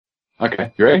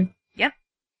Okay, you ready? Yep.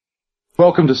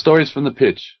 Welcome to Stories from the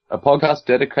Pitch, a podcast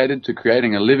dedicated to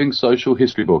creating a living social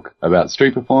history book about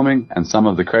street performing and some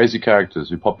of the crazy characters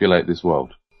who populate this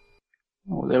world.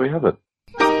 Oh, there we have it.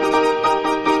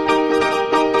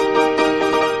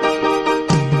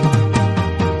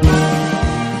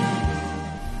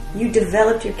 You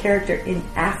developed your character in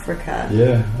Africa.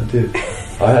 Yeah, I did.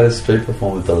 I had a street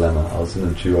performer dilemma. I was in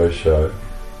a duo show,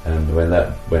 and when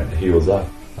that went heels up,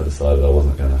 I decided I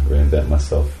wasn't going to reinvent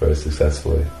myself very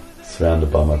successfully,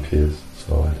 surrounded by my peers.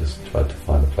 So I just tried to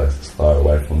find a place as far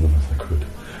away from them as I could.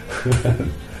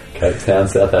 Cape Town,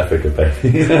 South Africa,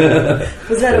 baby.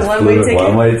 Was that a one-way ticket?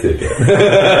 One-way ticket.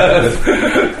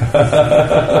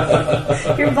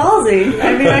 You're ballsy.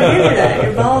 I mean, I give you that.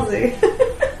 You're ballsy.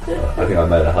 I think I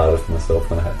made it harder for myself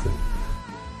than I had to.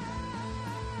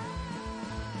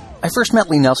 I first met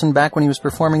Lee Nelson back when he was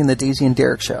performing in the Daisy and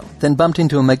Derek show, then bumped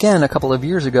into him again a couple of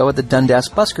years ago at the Dundas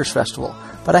Buskers Festival,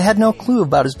 but I had no clue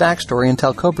about his backstory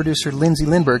until co-producer Lindsay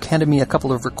Lindbergh handed me a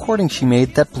couple of recordings she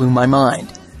made that blew my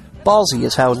mind. Ballsy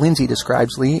is how Lindsay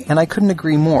describes Lee, and I couldn't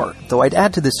agree more, though I'd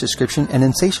add to this description an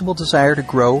insatiable desire to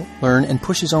grow, learn, and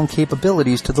push his own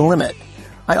capabilities to the limit.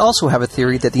 I also have a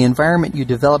theory that the environment you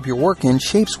develop your work in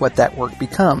shapes what that work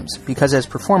becomes, because as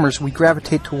performers we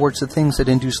gravitate towards the things that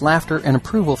induce laughter and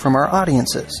approval from our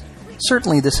audiences.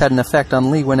 Certainly this had an effect on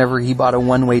Lee whenever he bought a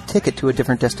one-way ticket to a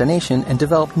different destination and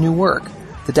developed new work.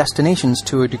 The destinations,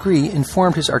 to a degree,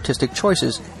 informed his artistic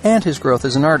choices and his growth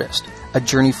as an artist, a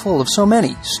journey full of so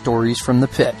many stories from the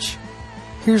pitch.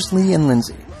 Here's Lee and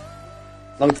Lindsay.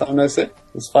 Long time no see. It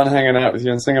was fun hanging out with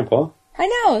you in Singapore. I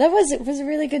know, it was a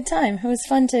really good time. It was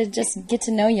fun to just get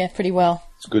to know you pretty well.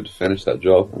 It's good to finish that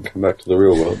job and come back to the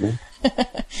real world now.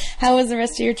 How was the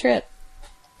rest of your trip?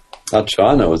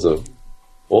 China was a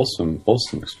awesome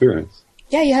experience.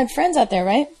 Yeah, you had friends out there,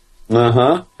 right?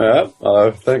 Uh-huh,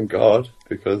 yeah. Thank God,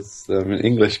 because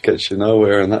English gets you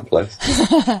nowhere in that place.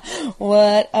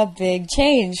 What a big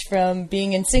change from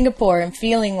being in Singapore and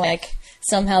feeling like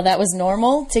somehow that was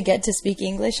normal to get to speak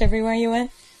English everywhere you went.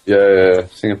 Yeah.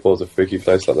 Singapore's a freaky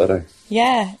place like that, eh?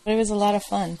 Yeah, it was a lot of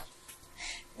fun.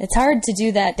 It's hard to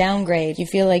do that downgrade. You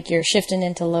feel like you're shifting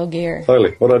into low gear.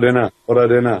 Totally. What do I do now? What do I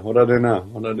do now? What do I do now?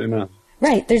 What do I do now?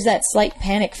 Right, there's that slight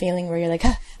panic feeling where you're like,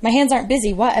 my hands aren't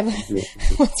busy. What?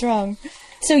 What's wrong?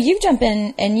 So you jump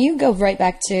in and you go right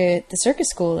back to the circus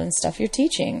school and stuff you're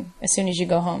teaching as soon as you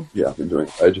go home. Yeah, I've been doing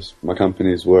it. My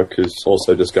company's work is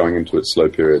also just going into its slow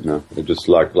period now. It just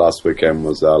like last weekend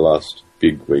was our last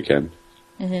big weekend.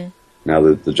 Mm-hmm. Now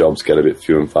the jobs get a bit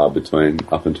few and far between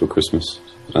up until Christmas.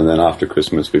 And then after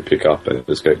Christmas we pick up and it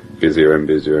just get busier and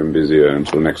busier and busier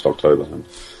until next October.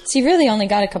 So you really only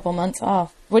got a couple months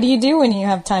off. What do you do when you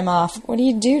have time off? What do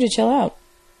you do to chill out?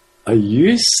 I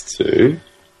used to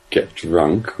get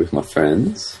drunk with my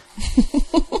friends.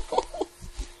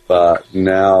 But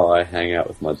now I hang out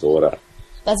with my daughter.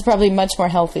 That's probably much more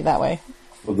healthy that way.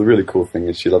 Well, the really cool thing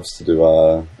is she loves to do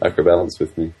acrobalance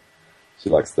with me. She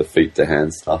likes the feet to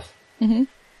hand stuff. Mm-hmm.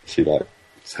 She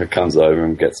comes over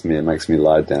and gets me and makes me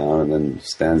lie down and then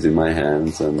stands in my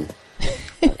hands and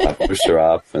I push her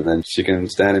up and then she can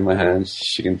stand in my hands.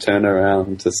 She can turn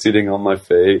around to sitting on my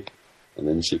feet and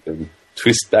then she can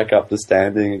twist back up to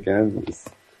standing again.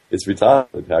 It's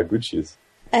retarded how good she is.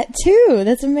 At 2?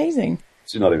 That's amazing.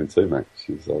 She's not even 2, mate.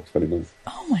 She's 20 months.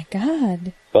 Oh my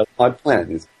God. But my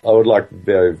plan is I would like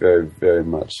very, very, very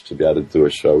much to be able to do a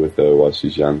show with her while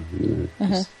she's young. You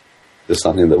know, just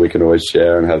something that we can always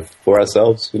share and have for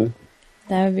ourselves, you know.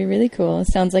 That would be really cool. It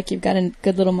sounds like you've got a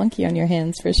good little monkey on your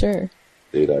hands for sure.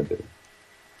 Indeed, I do.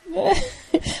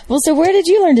 Well, so where did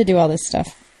you learn to do all this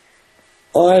stuff?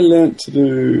 I learnt to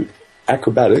do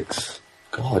acrobatics,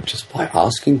 just by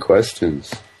asking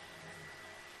questions.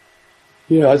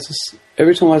 Yeah,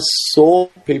 every time I saw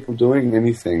people doing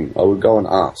anything, I would go and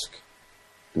ask.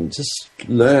 And just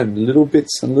learn little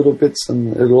bits and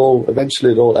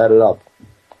eventually it all added up.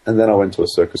 And then I went to a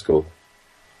circus school.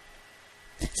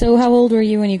 So how old were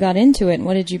you when you got into it, and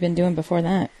what had you been doing before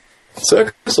that?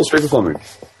 Circus or street performing?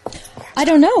 I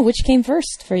don't know. Which came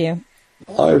first for you?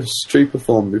 I street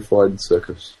performed before I did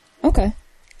circus. Okay.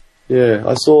 Yeah,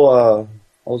 I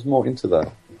was more into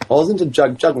that. I was into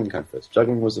juggling came first.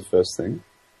 Juggling was the first thing.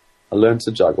 I learned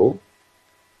to juggle,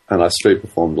 and I street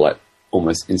performed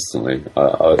almost instantly.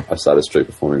 I started street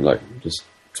performing just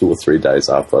 2 or 3 days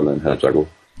after I learned how to juggle.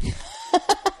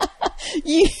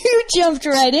 You jumped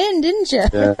right in, didn't you?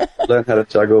 Yeah, I learned how to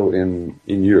juggle in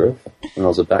Europe when I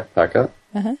was a backpacker.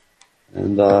 Uh-huh.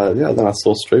 And then I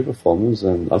saw street performers,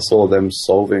 and I saw them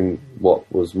solving what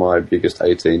was my biggest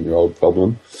 18-year-old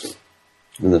problem.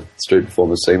 And the street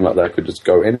performers seemed like they could just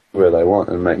go anywhere they want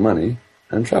and make money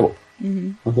and travel.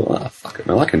 I thought, fuck it,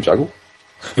 man, I can juggle.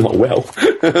 Not well,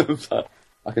 but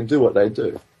I can do what they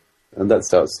do. And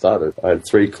that's how it started. I had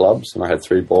 3 clubs and I had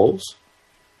 3 balls.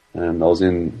 And I was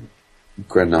in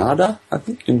Granada, I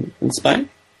think, in Spain.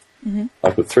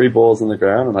 I put 3 balls on the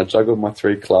ground and I juggled my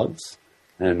 3 clubs.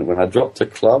 And when I dropped a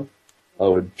club, I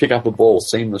would pick up a ball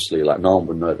seamlessly, like no one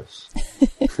would notice.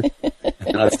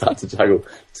 And I'd start to juggle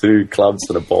 2 clubs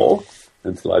and a ball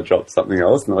until I dropped something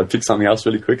else. And then I'd pick something else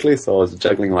really quickly. So I was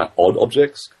juggling like odd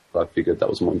objects. But I figured that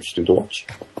was more interesting to watch.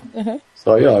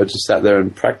 So yeah, I just sat there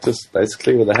and practiced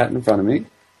basically with a hat in front of me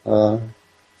for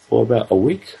about a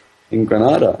week in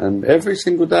Granada. And every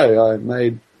single day I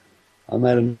made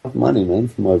enough money, man,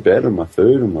 for my bed and my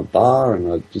food and my bar.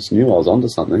 And I just knew I was onto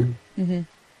something. Then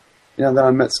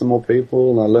I met some more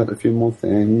people and I learnt a few more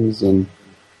things. And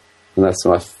that's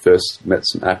when I first met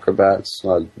some acrobats.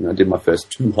 I did my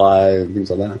first 2 high and things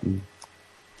like that. And,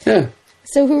 yeah.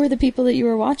 So who were the people that you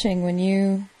were watching when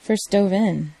you first dove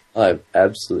in? I have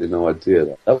absolutely no idea.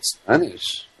 That was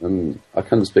Spanish, and I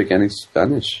couldn't speak any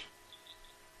Spanish.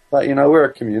 But, we're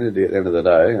a community at the end of the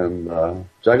day, and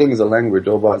juggling is a language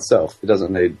all by itself. It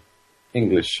doesn't need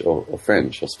English or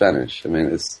French or Spanish. I mean,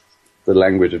 it's the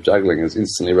language of juggling is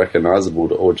instantly recognizable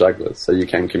to all jugglers, so you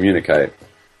can communicate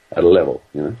at a level,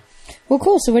 Well,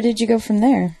 cool. So where did you go from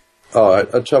there? Oh,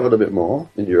 I travelled a bit more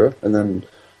in Europe, and then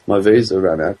my visa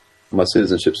ran out. My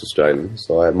citizenship's Australian,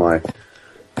 so I had my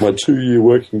 2-year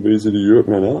working visa to Europe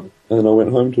ran out, and then I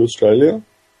went home to Australia,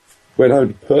 went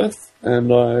home to Perth,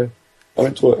 and I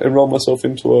went to enroll myself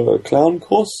into a clown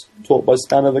course taught by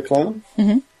Spanner the Clown. I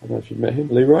don't know if you've met him,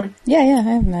 Leroy. Yeah,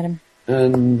 I have met him.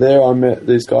 And there I met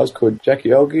these guys called Jackie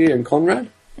Elgie and Conrad,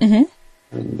 and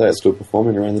they're still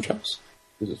performing around the traps.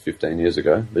 This was 15 years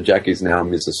ago, but Jackie's now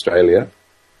Miss Australia.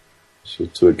 She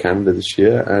toured Canada this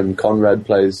year, and Conrad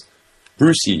plays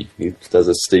Brucey. He does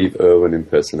a Steve Irwin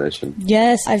impersonation.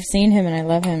 Yes, I've seen him and I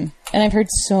love him. And I've heard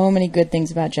so many good things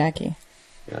about Jackie.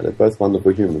 Yeah, they're both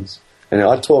wonderful humans. And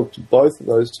I talked both of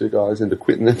those 2 guys into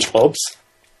quitting their jobs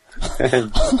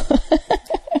and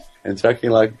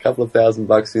chucking like a couple of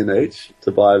 $1,000 in each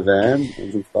to buy a van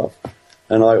and some stuff.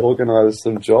 And I organised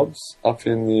some jobs up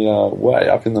in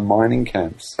the mining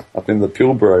camps, up in the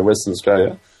Pilbara, Western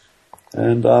Australia.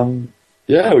 And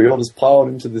we all just piled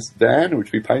into this van,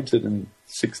 which we painted in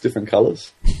 6 different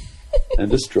colours, and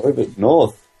just drove it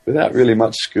north without really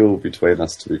much skill between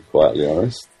us, to be quietly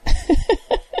honest.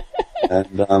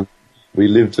 And we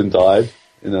lived and died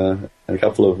in a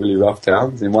couple of really rough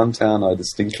towns. In one town, I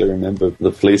distinctly remember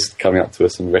the police coming up to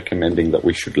us and recommending that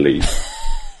we should leave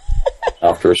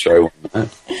after a show one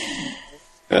night.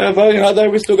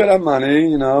 But, we still got our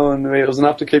money, and it was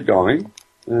enough to keep going.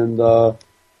 And,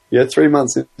 3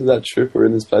 months into that trip, we're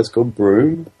in this place called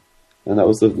Broome, and that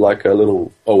was like a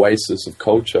little oasis of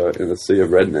culture in a sea of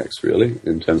rednecks, really,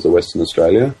 in terms of Western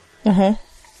Australia. And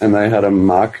they had a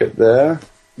market there.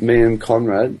 Me and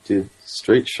Conrad did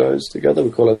street shows together.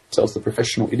 We call ourselves the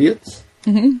Professional Idiots.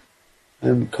 And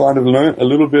kind of learnt a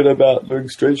little bit about doing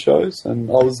street shows, and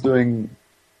I was doing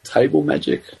table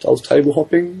magic. I was table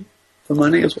hopping for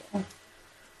money as well.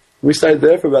 We stayed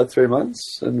there for about 3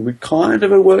 months, and we kind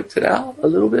of worked it out a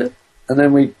little bit. And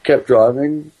then we kept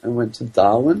driving and went to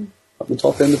Darwin, up the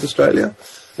top end of Australia.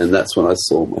 And that's when I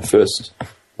saw my first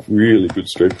really good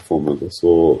street performers. I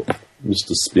saw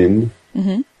Mr. Spin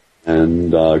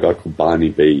and a guy called Barney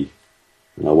B.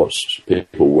 And I watched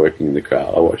people working in the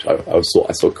crowd.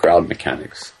 I saw crowd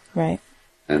mechanics. Right.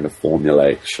 And a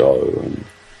formulaic show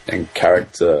and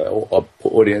character, or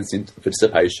audience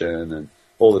participation and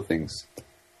all the things.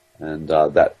 And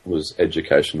that was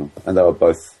educational. And they were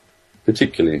both,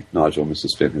 particularly Nigel and Mr.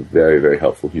 Spin, a very, very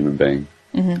helpful human being.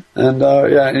 And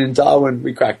in Darwin,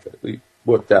 we cracked it. We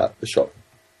worked out the shot.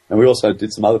 And we also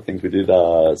did some other things. We did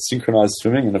synchronized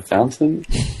swimming in a fountain.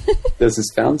 There's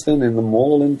this fountain in the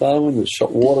mall in Darwin that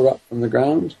shot water up from the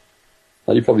ground.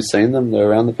 You've probably seen them. They're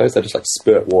around the place. They just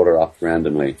spurt water up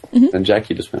randomly. And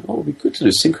Jackie just went, it'd be good to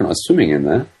do synchronized swimming in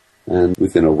there. And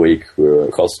within a week, we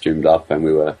were costumed up and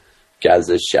we were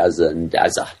Gazza, Shazza and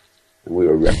Dazza. And we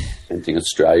were representing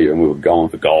Australia and we were going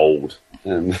for gold.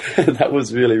 And that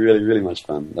was really, really, really much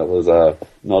fun. That was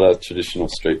not a traditional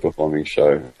street performing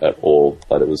show at all,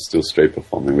 but it was still street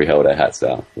performing. We held our hats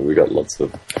out. We got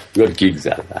gigs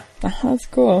out of that. That's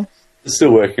cool.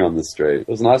 Still working on the street. It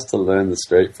was nice to learn the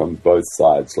street from both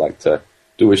sides, like to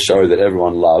do a show that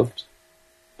everyone loved,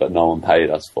 but no one paid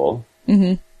us for.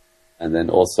 And then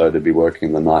also to be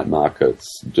working the night markets,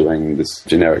 doing this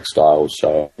generic style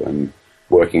show and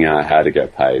working out how to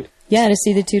get paid. Yeah, to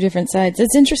see the 2 different sides.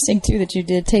 It's interesting, too, that you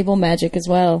did table magic as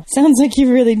well. Sounds like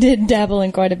you really did dabble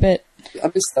in quite a bit. I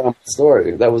missed that on my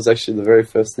story. That was actually the very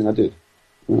first thing I did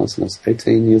when I was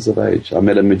 18 years of age. I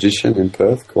met a magician in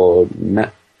Perth called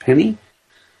Matt Penny,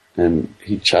 and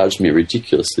he charged me a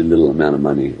ridiculously little amount of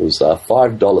money. It was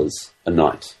 $5 a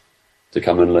night to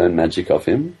come and learn magic off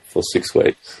him for 6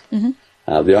 weeks. Mm-hmm.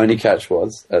 The only catch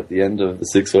was, at the end of the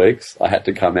 6 weeks, I had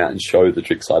to come out and show the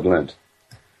tricks I'd learned.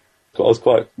 So I was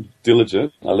quite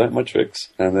diligent. I learnt my tricks,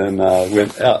 and then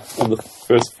went out on the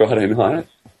first Friday night,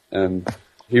 and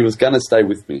he was going to stay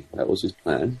with me. That was his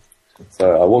plan.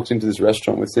 So I walked into this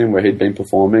restaurant with him where he'd been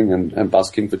performing and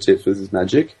busking for tips with his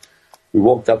magic. We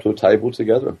walked up to a table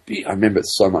together. I remember it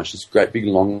so much. This great big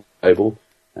long table,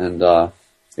 and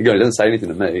he doesn't say anything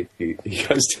to me. He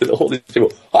goes to all these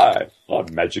people. Hi,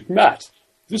 I'm Magic Matt.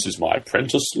 This is my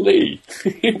apprentice Lee.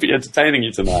 He'll be entertaining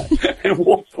you tonight. And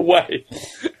walked away.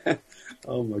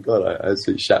 Oh my God, I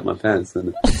actually shat my pants.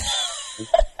 And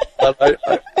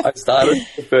I started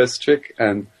the first trick,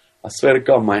 and I swear to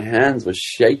God, my hands were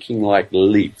shaking like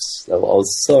leaves. I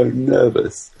was so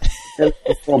nervous. I never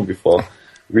performed before,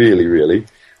 really.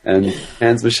 And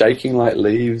hands were shaking like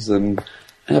leaves.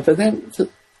 But then,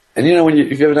 and you know, if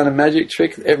you've ever done a magic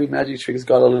trick, every magic trick has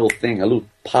got a little thing, a little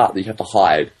part that you have to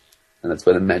hide. And that's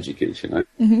where the magic is, you know.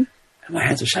 Mm-hmm. And my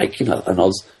hands were shaking, and I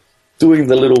was doing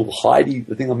the little hidey,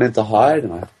 the thing I meant to hide,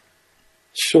 and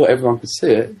sure everyone could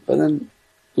see it. But then,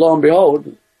 lo and behold,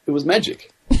 it was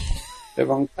magic.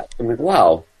 Everyone clapped and went,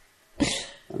 wow.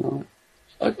 And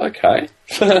I went, okay.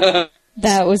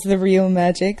 That was the real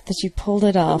magic, that you pulled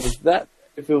it off.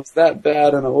 If it was that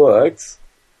bad and it worked,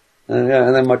 and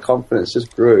then my confidence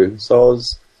just grew. So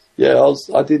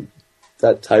I did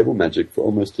that table magic for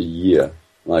almost a year.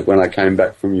 Like when I came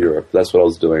back from Europe, that's what I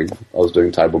was doing. I was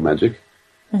doing table magic,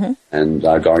 mm-hmm. and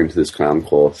going to this clown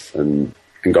course and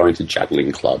going to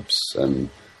juggling clubs and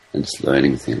just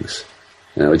learning things.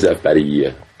 We did that for about a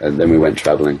year, and then we went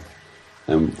travelling.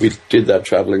 And we did that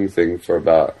travelling thing for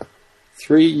about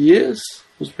 3 years.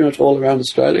 It was pretty much all around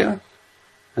Australia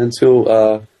until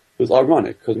it was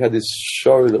ironic because we had this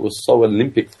show that was so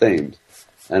Olympic themed,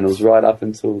 and it was right up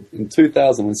until in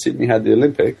 2000 when Sydney had the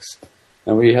Olympics.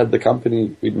 And we had the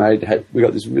company we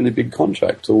got this really big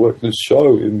contract to work this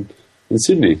show in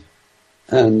Sydney.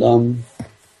 And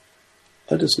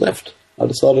I just left. I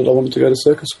decided I wanted to go to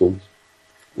circus school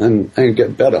and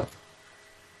get better.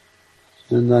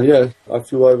 And I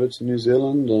flew over to New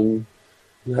Zealand and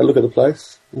had a look at the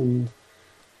place. And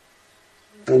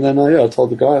then I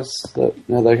told the guys that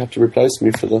they have to replace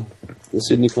me for the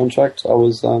Sydney contract. I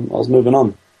was moving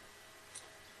on.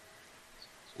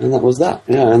 And that was that,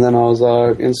 And then I was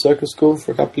in circus school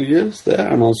for a couple of years there,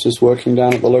 and I was just working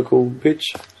down at the local pitch,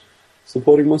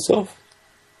 supporting myself.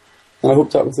 And I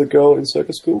hooked up with a girl in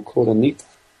circus school called Anita,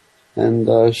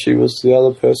 and she was the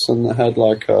other person that had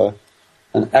like an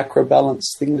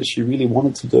acrobalance thing that she really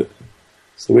wanted to do.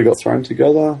 So we got thrown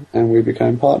together, and we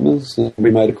became partners, and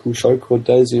we made a cool show called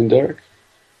Daisy and Derek,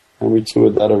 and we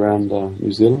toured that around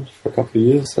New Zealand for a couple of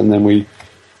years, and then we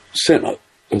sent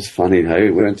It was funny, hey?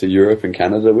 We went to Europe and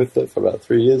Canada with it for about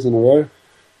 3 years in a row.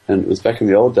 And it was back in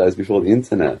the old days before the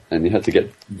internet. And you had to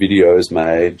get videos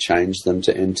made, change them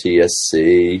to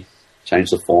NTSC, change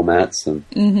the formats, and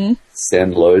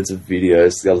send loads of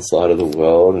videos to the other side of the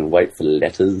world and wait for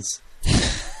letters.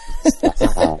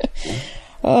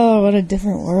 Oh, what a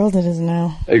different world it is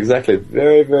now. Exactly.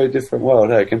 Very, very different world,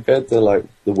 hey? Compared to, like,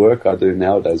 the work I do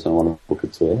nowadays when I want to book a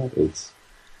tour. It's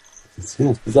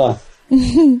bizarre.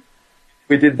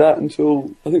 We did that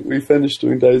until I think we finished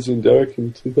doing Daisy and Derek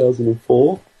in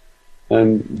 2004,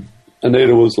 and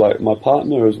Anita was like my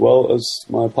partner as well as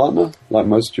my partner. Like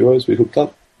most duos, we hooked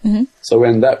up. Mm-hmm. So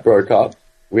when that broke up,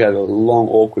 we had a long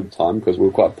awkward time because we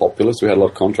were quite popular, so we had a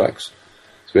lot of contracts.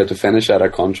 So we had to finish out our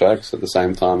contracts at the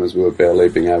same time as we were barely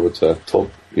being able to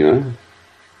talk, And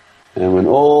when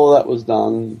all that was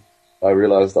done, I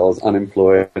realised I was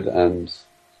unemployed and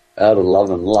out of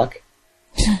love and luck.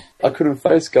 I couldn't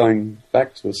face going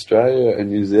back to Australia and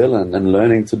New Zealand and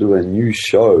learning to do a new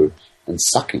show and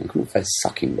sucking. I couldn't face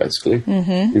sucking, basically,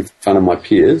 in front of my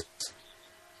peers.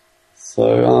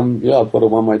 So, I bought a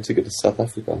one-way ticket to South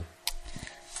Africa.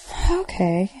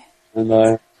 Okay. And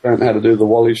I learned how to do the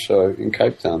Wally show in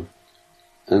Cape Town.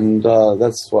 And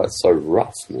that's why it's so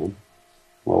rough, man.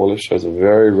 My Wally show is a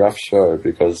very rough show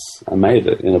because I made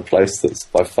it in a place that's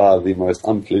by far the most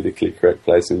unpolitically correct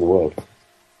place in the world.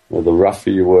 Where the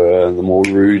rougher you were and the more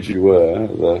rude you were,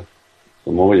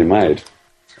 the more you made.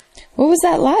 What was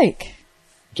that like?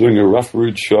 Doing a rough,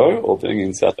 rude show or being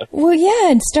in South Africa? Well,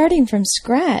 yeah, and starting from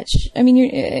scratch. I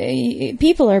mean,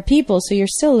 people are people, so you're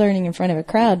still learning in front of a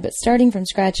crowd, but starting from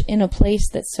scratch in a place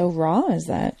that's so raw as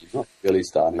that. You're not really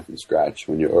starting from scratch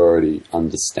when you already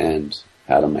understand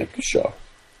how to make a show.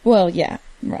 Well, yeah,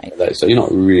 right. So you're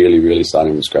not really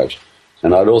starting from scratch.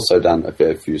 And I'd also done a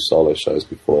fair few solo shows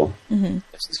before. Mm-hmm.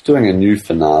 Just doing a new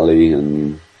finale,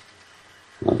 and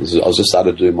I was just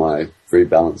started to do my free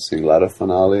balancing ladder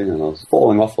finale, and I was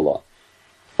falling off a lot.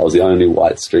 I was the only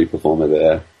white street performer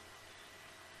there.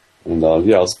 And I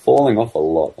was falling off a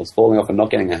lot. I was falling off and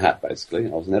not getting a hat, basically.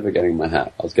 I was never getting my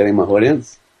hat. I was getting my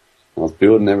audience, and I was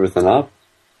building everything up,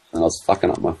 and I was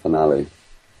fucking up my finale.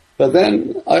 But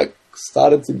then I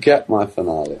started to get my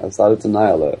finale. I started to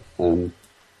nail it. And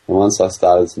once I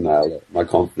started to nail it, my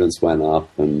confidence went up,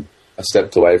 and I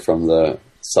stepped away from the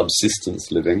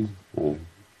subsistence living.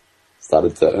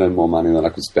 Started to earn more money than I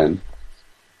could spend.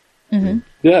 Mm-hmm.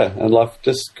 Yeah, and life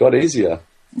just got easier.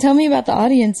 Tell me about the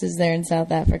audiences there in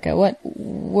South Africa. What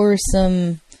were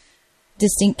some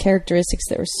distinct characteristics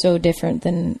that were so different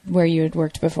than where you had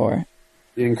worked before?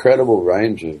 The incredible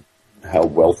range of how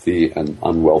wealthy and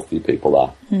unwealthy people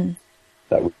are.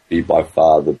 That would be by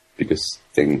far the biggest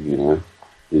thing, you know.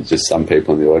 There's just some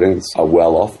people in the audience are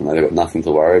well off and they've got nothing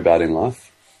to worry about in life.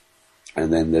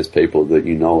 And then there's people that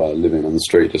you know are living on the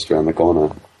street just around the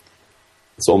corner.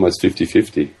 It's almost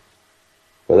 50-50.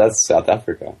 But that's South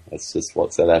Africa. That's just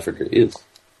what South Africa is.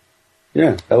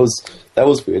 Yeah, that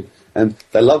was weird. And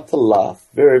they love to laugh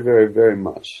very, very, very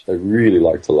much. They really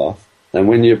like to laugh. And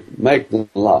when you make them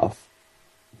laugh,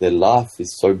 their laugh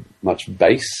is so much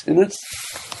bass in it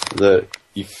that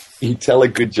you tell a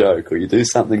good joke or you do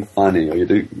something funny or you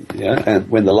do, and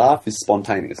when the laugh is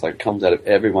spontaneous, like it comes out of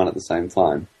everyone at the same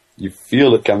time, you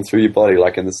feel it come through your body,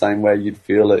 like in the same way you'd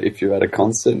feel it if you're at a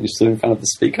concert and you stood in front of the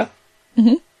speaker.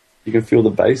 Mm-hmm. You can feel the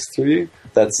bass through you.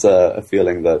 That's a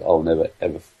feeling that I'll never,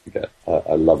 ever forget.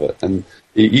 I love it. And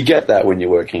you get that when you're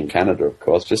working in Canada, of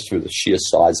course, just through the sheer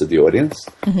size of the audience.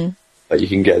 Mm-hmm. But you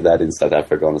can get that in South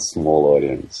Africa on a small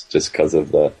audience just because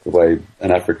of the way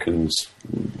an African's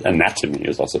anatomy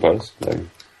is, I suppose. They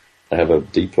have a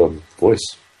deeper voice,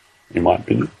 in my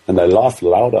opinion, and they laugh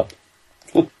louder.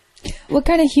 What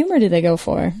kind of humor do they go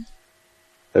for?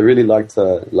 They really like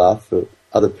to laugh at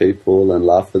other people and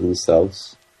laugh at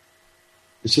themselves.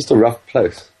 It's just a rough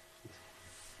place.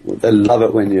 They love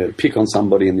it when you pick on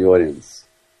somebody in the audience.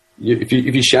 If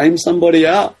you shame somebody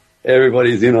out,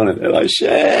 everybody's in on it. They're like,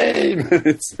 shame!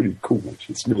 It's pretty cool,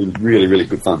 actually. It's really, really, really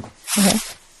good fun. Okay.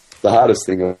 The hardest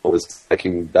thing was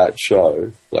taking that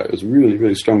show, like it was a really,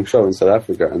 really strong show in South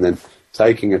Africa, and then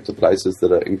taking it to places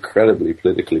that are incredibly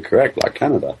politically correct, like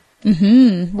Canada.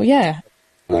 Mm-hmm. Well, yeah.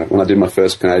 When I did my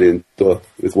first Canadian tour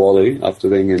with Wally after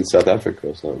being in South Africa, I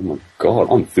was like, oh my God,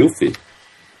 I'm filthy.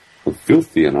 I'm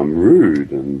filthy and I'm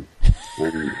rude and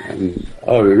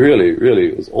really, really,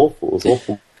 it was awful. It was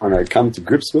awful trying to come to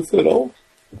grips with it all.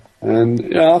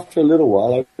 And after a little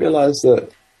while, I realized that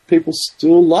people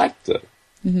still liked it.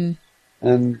 Mm-hmm.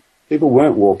 And people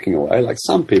weren't walking away, like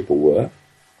some people were.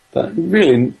 But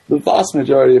really, the vast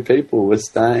majority of people were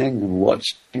staying and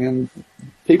watching, and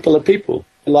people are people.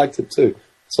 They liked it too.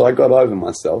 So I got over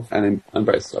myself and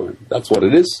embraced it. I went, that's what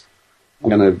it is. I'm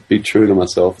going to be true to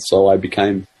myself. So I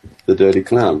became the dirty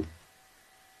clown.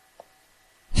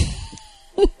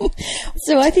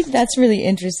 So I think that's really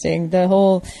interesting, the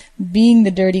whole being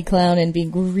the dirty clown and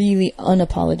being really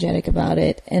unapologetic about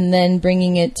it, and then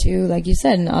bringing it to, like you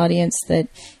said, an audience that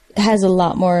has a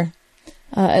lot more,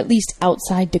 at least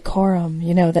outside decorum,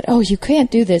 that, oh, you can't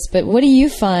do this. But what do you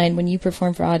find when you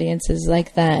perform for audiences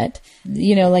like that?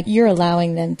 Like you're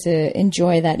allowing them to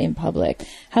enjoy that in public.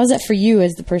 How's that for you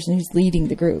as the person who's leading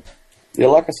the group? Yeah,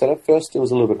 like I said, at first it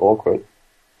was a little bit awkward.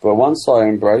 But once I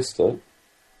embraced it,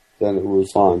 then it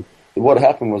was fine. What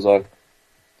happened was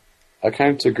I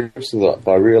came to grips with it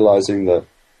by realizing that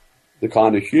the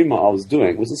kind of humor I was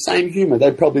doing was the same humor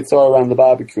they'd probably throw around the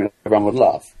barbecue and everyone would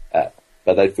laugh at.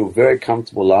 But they'd feel very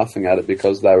comfortable laughing at it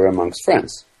because they were amongst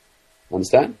friends.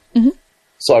 Understand? Mm-hmm.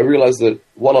 So I realized that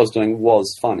what I was doing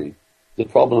was funny. The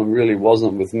problem really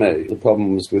wasn't with me. The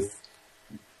problem was with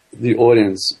the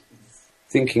audience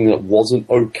thinking that it wasn't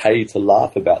okay to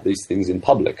laugh about these things in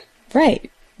public. Right.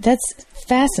 That's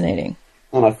fascinating.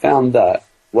 And I found that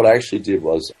what I actually did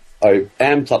was I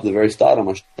amped up the very start of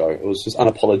my show. It was just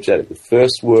unapologetic. The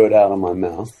first word out of my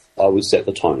mouth, I would set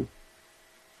the tone.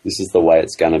 This is the way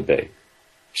it's going to be.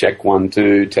 Check 1,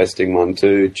 2, testing 1,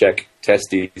 2, check,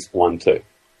 testies 1, 2.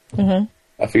 Mm-hmm.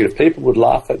 I figured if people would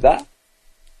laugh at that,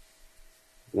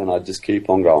 then I'd just keep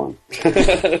on going.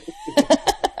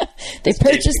 They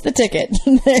purchased the ticket.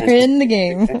 They're in the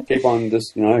game. And keep on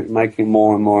just, making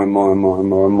more and more and more and more and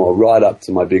more and more, right up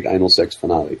to my big anal sex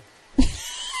finale.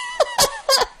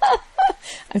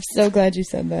 I'm so glad you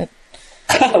said that.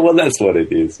 Well, that's what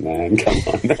it is, man. Come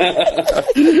on.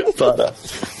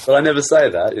 But I never say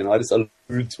that. I just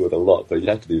allude to it a lot. But you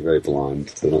have to be very blind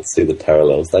to not see the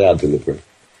parallels. They are deliberate.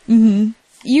 Mm-hmm.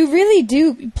 You really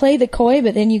do play the coy,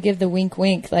 but then you give the wink,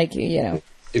 like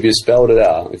If you spelled it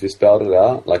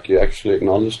out, like you actually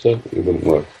acknowledged it, it wouldn't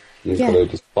work. You've got to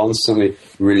just constantly,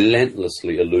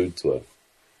 relentlessly allude to it.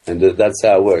 And that's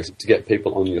how it works, to get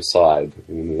people on your side.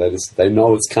 They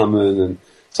know it's coming, and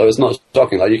so it's not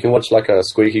shocking. Like, you can watch like a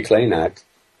squeaky clean act,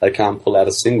 they can't pull out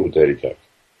a single dirty joke.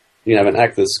 You can have an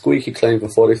act that's squeaky clean for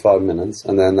 45 minutes,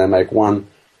 and then they make one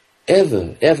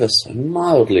ever so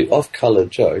mildly off-colour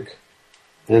joke,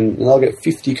 and they'll get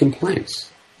 50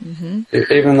 complaints. Mm-hmm.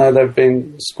 Even though they've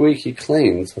been squeaky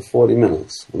clean for 40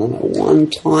 minutes. And they make one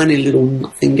tiny little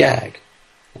nothing gag,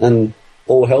 and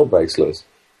all hell breaks loose.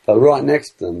 But right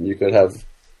next to them, you could have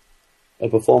a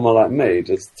performer like me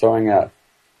just throwing out,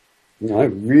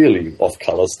 really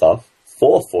off-colour stuff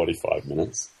for 45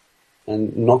 minutes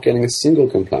and not getting a single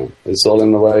complaint. It's all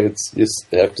in the way you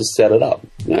have to set it up.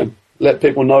 Let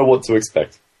people know what to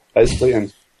expect, basically,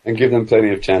 and give them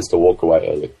plenty of chance to walk away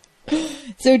early.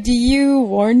 So do you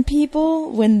warn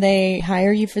people when they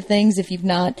hire you for things if you've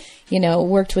not,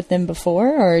 worked with them before,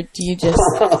 or do you just...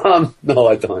 No,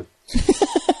 I don't.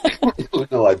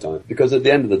 No, I don't. Because at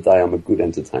the end of the day, I'm a good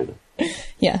entertainer.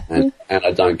 Yeah. And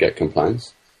I don't get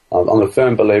complaints. I'm a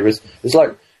firm believer. It's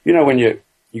like, when you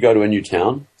go to a new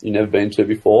town you've never been to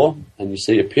before and you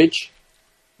see a pitch,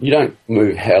 you don't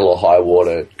move hell or high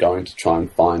water going to try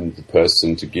and find the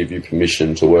person to give you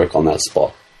permission to work on that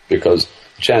spot, because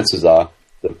chances are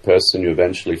the person you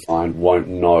eventually find won't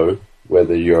know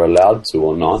whether you're allowed to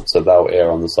or not, so they'll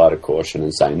err on the side of caution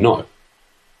and say no.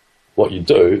 What you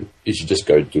do is you just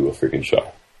go do a freaking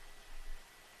show.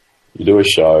 You do a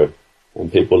show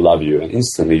and people love you, and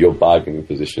instantly your bargaining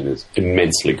position is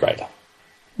immensely greater.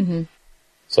 Mm-hmm.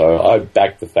 So I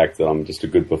back the fact that I'm just a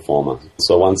good performer.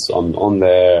 So once I'm on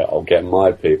there, I'll get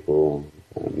my people,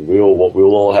 and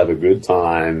we'll all have a good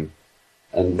time.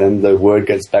 And then the word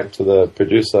gets back to the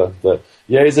producer that,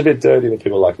 he's a bit dirty, but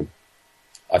people like him.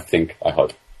 I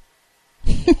hope.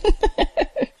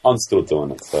 I'm still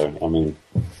doing it, so,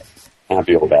 can't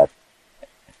be all bad.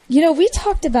 We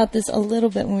talked about this a little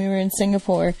bit when we were in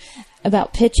Singapore,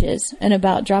 about pitches and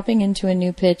about dropping into a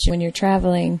new pitch when you're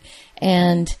traveling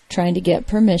and trying to get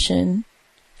permission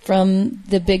from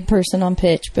the big person on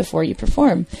pitch before you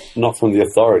perform. Not from the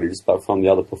authorities, but from the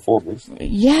other performers.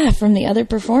 Yeah, from the other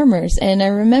performers. And I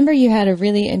remember you had a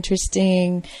really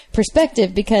interesting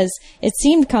perspective because it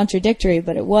seemed contradictory,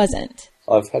 but it wasn't.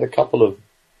 I've had a couple of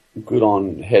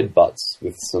good-on headbutts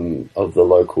with some of the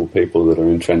local people that are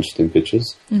entrenched in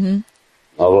pitches. Mm-hmm.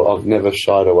 I've never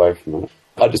shied away from it.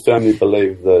 I just firmly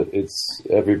believe that it's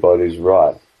everybody's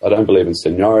right. I don't believe in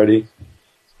seniority.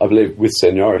 I believe with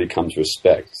seniority comes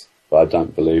respect, but I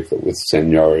don't believe that with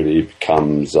seniority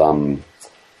comes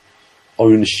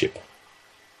ownership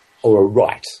or a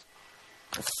right.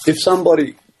 If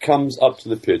somebody comes up to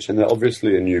the pitch and they're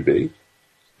obviously a newbie,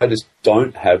 I just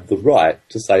don't have the right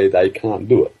to say they can't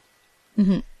do it.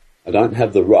 Mm-hmm. I don't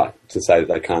have the right to say that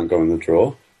they can't go in the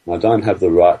draw. I don't have the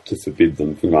right to forbid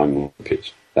them from going on the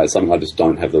pitch. That's something I just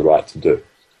don't have the right to do.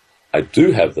 I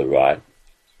do have the right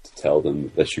to tell them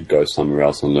that they should go somewhere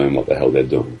else and learn what the hell they're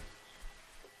doing.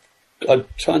 I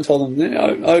try and tell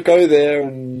them, I'll go there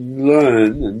and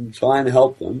learn and try and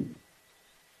help them.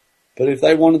 But if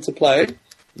they wanted to play,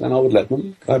 then I would let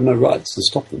them. I have no rights to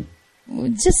stop them.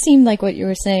 It just seemed like what you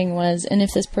were saying was, and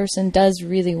if this person does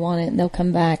really want it, they'll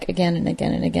come back again and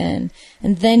again and again.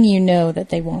 And then you know that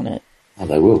they want it. Oh,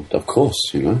 they will, of course,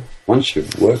 Once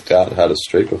you've worked out how to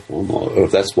street perform, or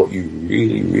if that's what you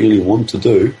really, really want to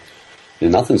do,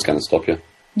 then nothing's going to stop you.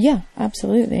 Yeah,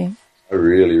 absolutely. I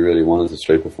really, really wanted to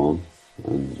street perform,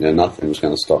 and nothing was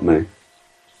going to stop me.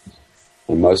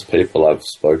 And most people I've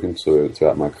spoken to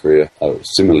throughout my career are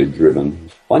similarly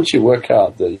driven. Once you work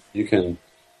out that you can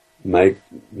make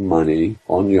money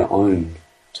on your own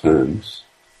terms,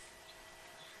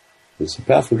 it's a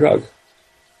powerful drug.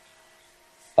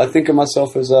 I think of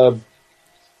myself as a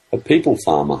people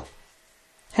farmer.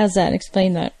 How's that?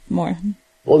 Explain that more.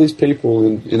 All these people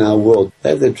in our world,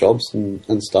 they have their jobs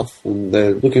and stuff, and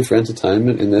they're looking for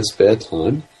entertainment in their spare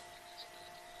time.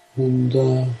 And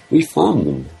we farm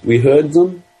them. We herd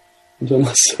them into a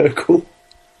nice circle,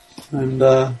 and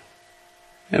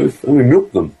we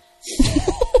milk them.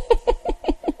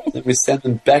 Then we send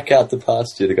them back out to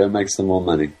pasture to go make some more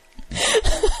money.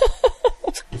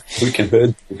 We can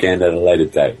herd again at a later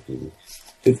date.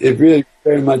 It really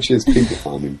very much is people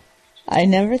farming. I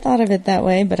never thought of it that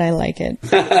way, but I like it.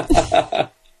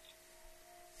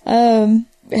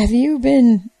 Have you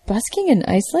been busking in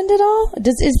Iceland at all?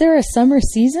 Is there a summer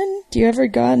season? Do you ever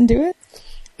go out and do it?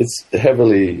 It's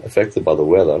heavily affected by the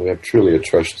weather. We have truly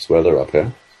atrocious weather up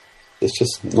here. It's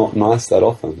just not nice that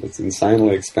often. It's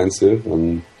insanely expensive.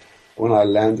 And when I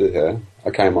landed here, I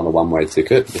came on a one-way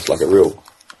ticket, just like a real,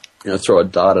 throw a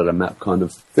dart at a map kind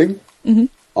of thing. Mm-hmm.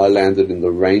 I landed in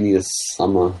the rainiest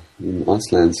summer in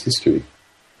Iceland's history.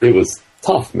 It was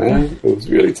tough, man. It was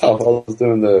really tough. I was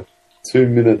doing the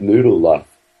 2-minute noodle life.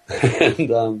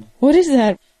 And what is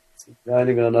that? You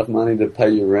only got enough money to pay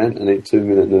your rent and eat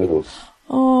 2-minute noodles.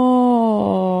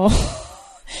 Oh.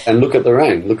 And look at the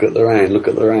rain, look at the rain, look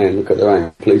at the rain, look at the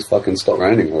rain. Please fucking stop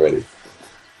raining already.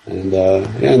 And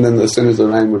and then as soon as the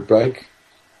rain would break,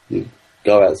 you'd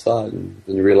go outside and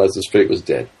you realise the street was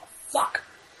dead. Fuck.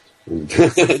 And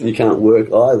you can't work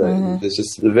either. Mm-hmm. There's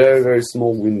just a very, very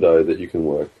small window that you can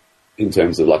work in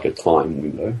terms of like a time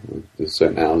window. There's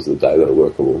certain hours of the day that are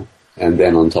workable. And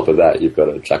then on top of that, you've got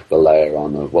to chuck the layer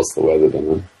on of what's the weather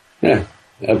doing. Yeah,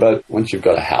 but once you've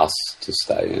got a house to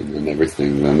stay in and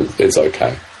everything, then it's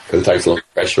okay. Because it takes a lot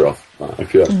of pressure off.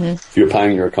 If you're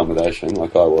paying your accommodation,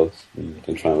 like I was,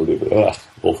 and trying to live it,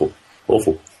 awful.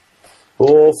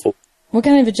 What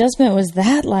kind of adjustment was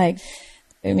that like?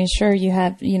 I mean, sure, you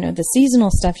have, the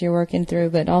seasonal stuff you're working through,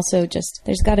 but also just,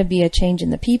 there's got to be a change in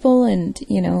the people, and,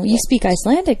 you speak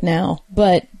Icelandic now,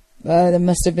 but that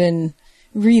must have been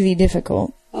really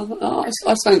difficult.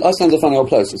 Iceland's a funny old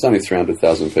place. It's only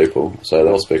 300,000 people, so they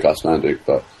all speak Icelandic,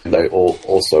 but they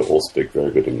also all speak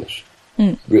very good English.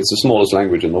 Mm. It's the smallest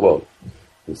language in the world.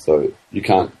 And so you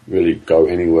can't really go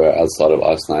anywhere outside of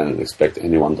Iceland and expect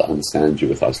anyone to understand you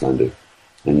with Icelandic.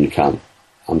 And you can't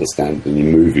understand any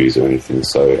movies or anything,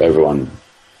 so everyone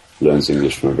learns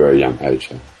English from a very young age.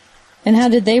 And how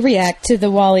did they react to the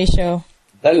Wally show?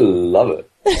 They love it.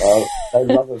 They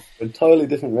love it for a totally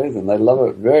different reason. They love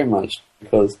it very much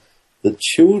because the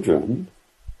children,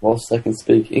 whilst they can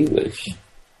speak English,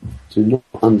 do not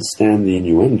understand the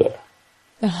innuendo.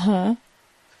 Uh-huh.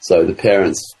 So the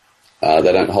parents, they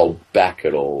don't hold back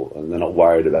at all, and they're not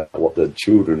worried about what the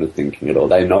children are thinking at all.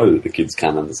 They know that the kids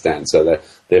can't understand, so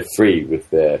they're free with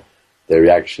their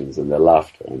reactions and their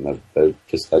laughter, and they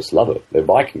just love it. They're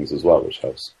Vikings as well, which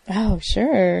helps. Oh,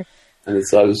 sure. And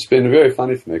it's been very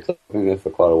funny for me because I've been there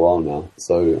for quite a while now.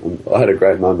 So I had a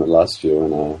great moment last year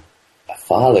when a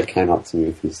father came up to me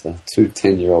with his 2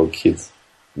 10-year-old kids.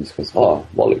 And he goes, "Oh,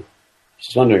 Wally,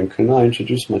 just wondering, can I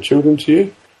introduce my children to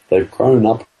you? They've grown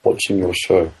up watching your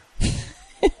show."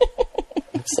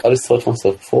 So I just thought to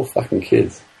myself, 4 fucking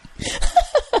kids.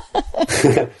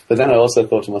 But then I also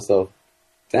thought to myself,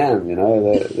 damn,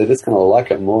 they're just going to like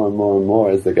it more and more and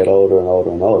more as they get older and older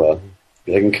and older.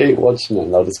 They can keep watching it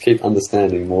and they'll just keep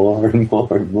understanding more and more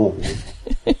and more.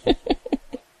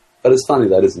 But it's funny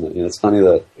that, isn't it? It's funny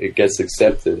that it gets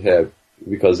accepted here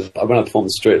because when I perform in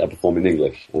the street, I perform in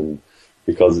English. And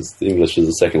because English is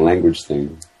a second language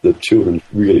thing, the children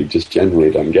really just generally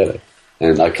don't get it.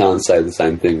 And I can't say the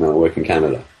same thing when I work in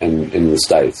Canada and in the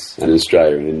States and in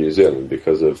Australia and in New Zealand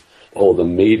because of all the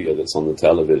media that's on the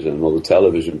television. All the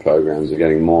television programs are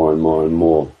getting more and more and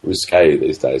more risque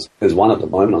these days. There's one at the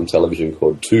moment on television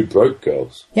called Two Broke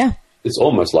Girls. Yeah. It's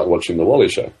almost like watching The Wally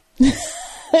Show.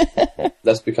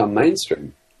 That's become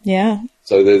mainstream. Yeah.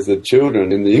 So there's the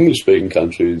children in the English-speaking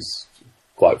countries,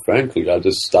 quite frankly, are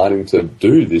just starting to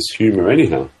do this humour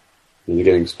anyhow. And they're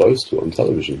getting exposed to it on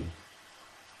television.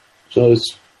 So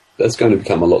that's going to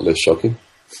become a lot less shocking.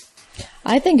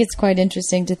 I think it's quite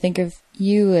interesting to think of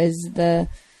you as the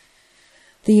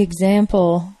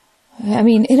example. I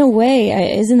mean, in a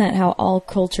way, isn't that how all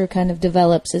culture kind of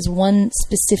develops? As one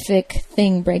specific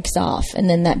thing breaks off, and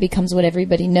then that becomes what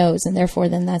everybody knows, and therefore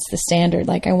then that's the standard.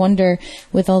 Like, I wonder,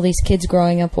 with all these kids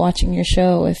growing up watching your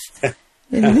show, if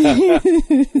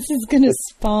this is going to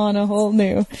spawn a whole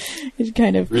new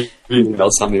kind of... Really,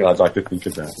 that's something I'd like to think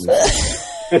about.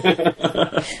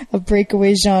 A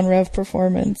breakaway genre of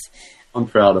performance. I'm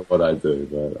proud of what I do,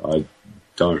 but I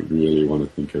don't really want to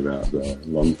think about the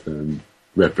long-term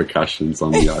repercussions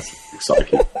on the artistic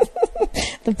psyche.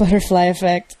 The butterfly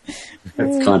effect.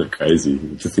 It's kind of crazy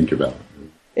to think about.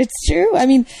 It's true. I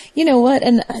mean, you know what?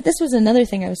 And this was another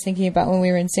thing I was thinking about when we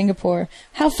were in Singapore.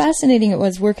 How fascinating it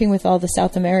was working with all the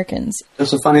South Americans.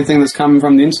 It's a funny thing that's come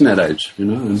from the internet age,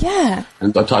 And, yeah.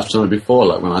 And I touched on it before,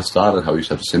 like when I started, how we used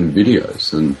to have to send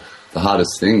videos. And the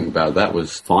hardest thing about that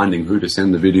was finding who to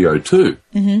send the video to.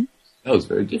 Mm-hmm. That was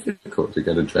very difficult to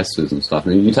get addresses and stuff. I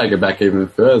mean, you take it back even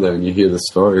further and you hear the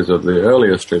stories of the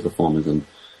earlier street performers and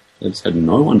They just had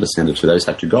no one to send it to. They just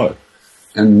had to go.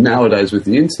 And nowadays with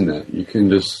the internet, you can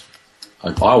just,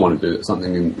 like, I want to do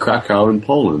something in Krakow in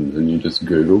Poland, and you just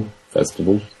Google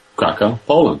festival, Krakow,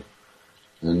 Poland,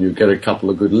 and you get a couple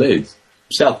of good leads.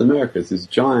 South America is this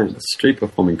giant street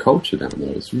performing culture down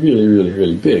there. It's really, really,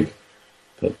 really big.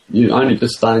 But you're only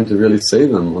just starting to really see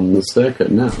them on the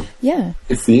circuit now. Yeah.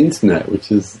 It's the internet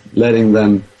which is letting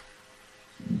them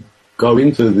go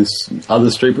into this other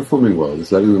street performing world.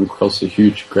 It's letting them cross a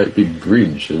huge, great big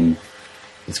bridge, and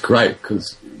it's great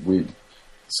because we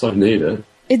so need it.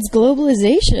 It's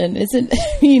globalization, isn't?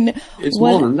 I mean, it's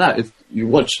more than that.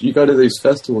 You go to these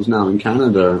festivals now in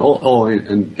Canada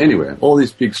and anywhere, all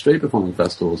these big street performing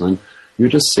festivals, and you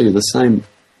just see the same.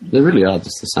 They really are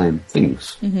just the same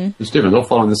things. Mm-hmm. It's different. They're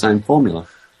following the same formula,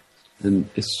 and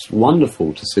it's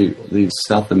wonderful to see these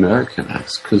South American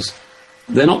acts because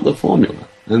they're not the formula,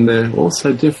 and they're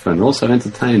also different, also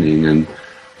entertaining, and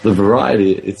the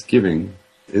variety it's giving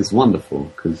is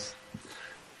wonderful because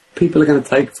people are going to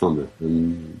take from it,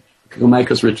 and it'll make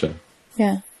us richer.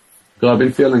 Yeah. But I've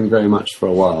been feeling very much for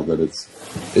a while that it's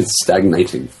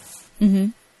stagnating. Mm-hmm.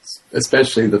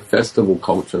 Especially the festival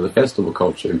culture. The festival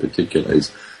culture in particular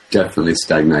is definitely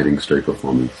stagnating street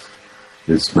performance.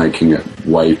 It's making it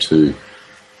way too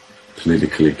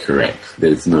politically correct.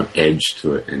 There's no edge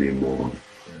to it anymore.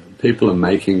 People are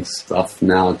making stuff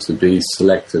now to be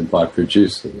selected by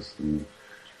producers. And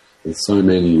there's so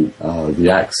many,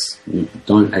 the acts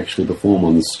don't actually perform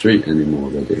on the street anymore.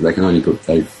 They can only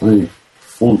perform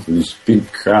for these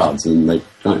big crowds, and they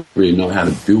don't really know how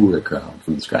to build a crowd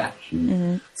from scratch.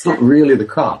 Mm-hmm. It's not really the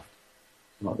craft,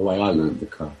 not the way I learned the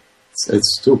craft.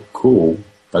 It's still cool,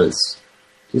 but it's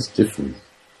just different.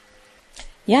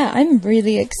 Yeah, I'm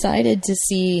really excited to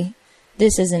see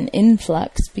this as an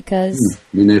influx because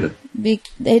we need it.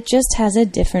 It just has a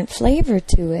different flavor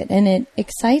to it, and it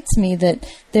excites me that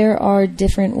there are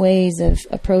different ways of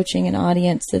approaching an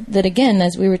audience that again,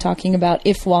 as we were talking about,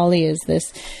 If Wally is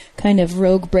this kind of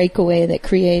rogue breakaway that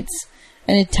creates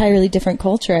an entirely different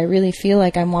culture. I really feel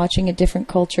like I'm watching a different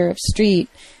culture of street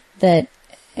that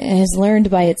has learned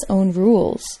by its own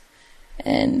rules,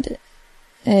 and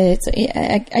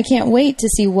I can't wait to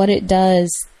see what it does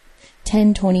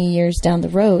 10, 20 years down the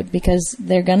road, because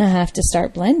they're going to have to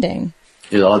start blending.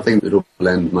 Yeah, I think it'll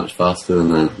blend much faster than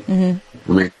that.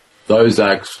 Mm-hmm. I mean, those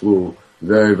acts will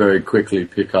very, very quickly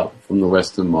pick up from the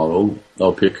Western model.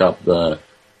 They'll pick up the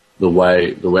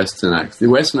way the Western acts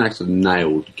have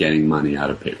nailed getting money out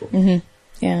of people. Mm-hmm.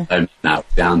 Yeah. They've nailed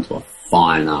down to a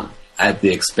fine art at the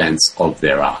expense of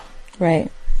their art.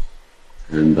 Right.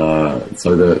 And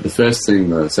so the first thing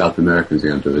the South Americans are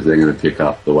going to do is they're going to pick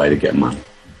up the way to get money.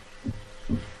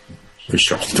 For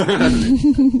sure.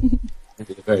 The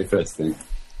very first thing.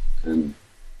 And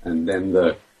then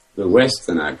the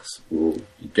Western acts will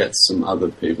get some other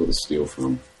people to steal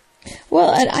from.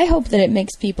 Well, I hope that it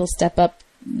makes people step up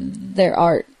their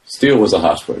art. Steal was a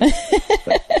harsh word.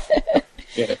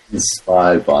 Get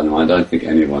inspired by them. I don't think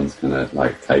anyone's going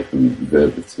to take them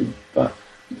verbatim, but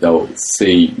they'll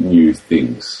see new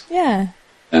things. Yeah.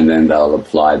 And then they'll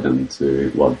apply them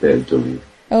to what they're doing.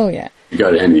 Oh, yeah. You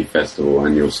go to any festival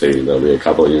and you'll see there'll be a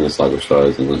couple of unicycle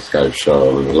shows and a skate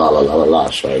show and a la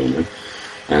show,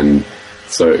 And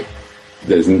so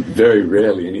there's very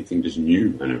rarely anything just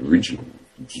new and original.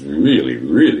 It's really,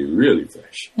 really, really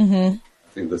fresh. Mm-hmm.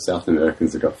 I think the South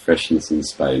Americans have got freshness in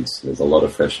spades. There's a lot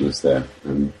of freshness there.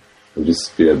 And it'll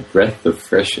just be a breath of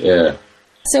fresh air.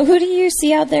 So who do you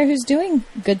see out there who's doing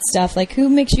good stuff? Who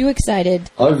makes you excited?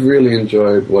 I've really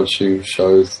enjoyed watching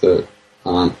shows that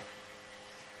aren't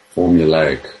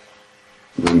formulaic.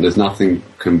 And there's nothing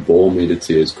can bore me to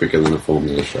tears quicker than a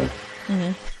formula show.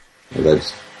 Mm-hmm.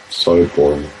 That's so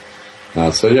boring.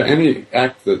 Any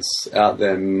act that's out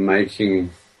there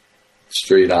making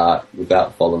street art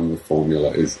without following the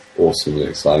formula is awesomely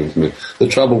exciting to me. The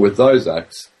trouble with those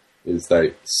acts is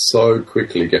they so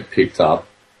quickly get picked up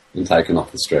and taken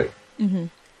off the street. Mm-hmm.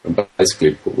 And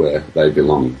basically put where they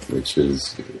belong, which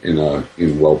is in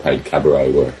well-paid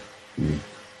cabaret work. Mm.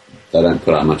 They don't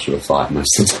put up much of a fight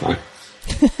most of the time.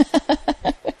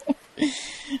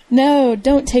 No,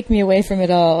 don't take me away from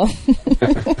it all.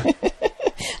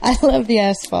 I love the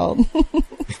asphalt.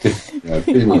 Yeah,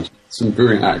 pretty much. Some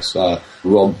brilliant acts are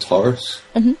Rob Torres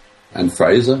and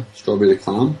Fraser, Strawberry the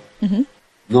Clown. Mm-hmm.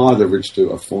 Neither of which do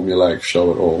a formulaic show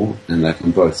at all, and they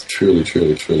can both truly,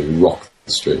 truly, truly rock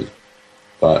the street.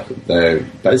 But they're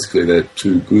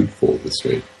too good for the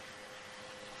street.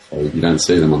 So you don't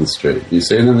see them on the street. You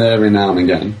see them there every now and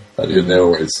again, but they're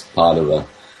always part of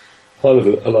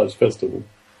a large festival.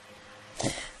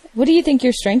 What do you think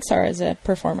your strengths are as a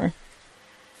performer?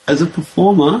 As a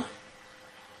performer,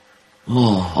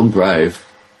 Oh, I'm brave.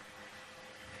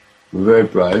 I'm very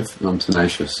brave and I'm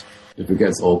tenacious. If it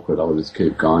gets awkward, I will just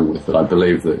keep going with it. I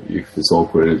believe that if it's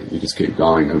awkward, you just keep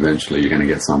going. Eventually, you're going to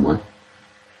get somewhere.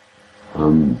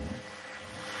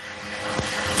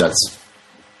 That's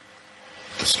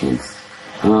the strength.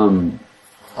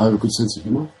 I have a good sense of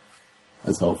humour.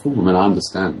 That's helpful. I mean, I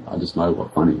understand. I just know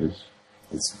what funny is.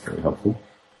 It's very helpful.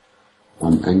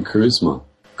 And charisma.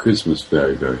 Charisma is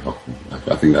very, very helpful. Like,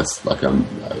 I think that's like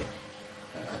the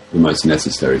most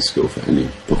necessary skill for any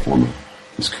performer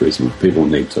is charisma. People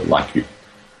need to like you.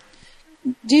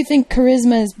 Do you think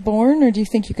charisma is born, or do you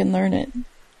think you can learn it?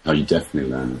 Oh, you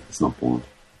definitely learn it. It's not born.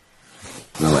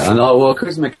 No way. I know. Well,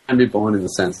 charisma can be born in the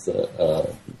sense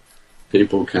that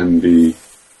people can be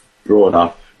brought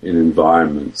up in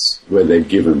environments where they're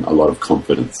given a lot of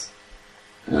confidence,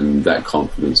 and that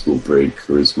confidence will breed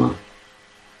charisma.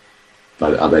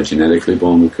 But are they genetically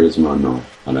born with charisma? No,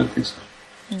 I don't think so.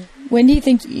 When do you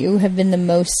think you have been the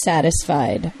most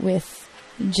satisfied with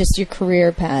just your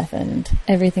career path and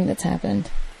everything that's happened?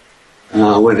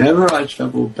 Whenever I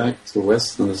travel back to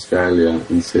Western Australia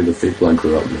and see the people I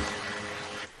grew up with.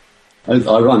 It's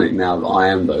ironic now that I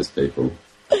am those people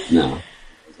now.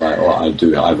 I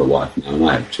have a wife now and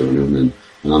I have children,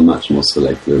 and I'm much more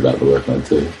selective about the work I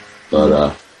do.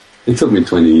 But it took me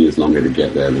 20 years longer to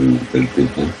get there than it did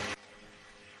then.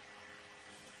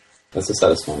 That's a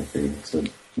satisfying thing, to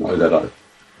know that I've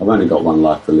only got one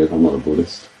life to live. I'm not a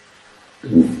Buddhist.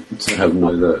 And to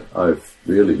know that I've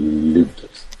really lived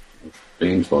it. I've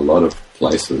been to a lot of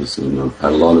places and I've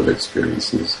had a lot of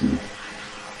experiences. And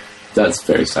that's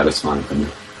very satisfying for me.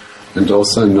 And to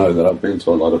also know that I've been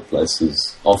to a lot of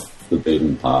places off the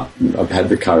beaten path. I've had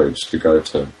the courage to go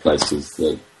to places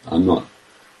that are not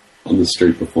on the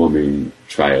street performing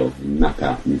trail and map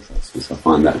out new places. I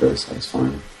find that very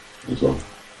satisfying as well.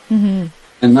 Mm-hmm.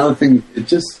 Another thing, it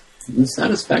just the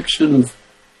satisfaction of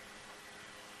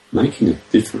making a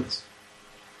difference.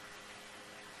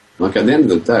 Like at the end of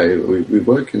the day, we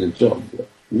work in a job that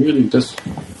really just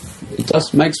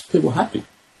makes people happy.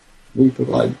 We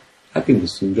provide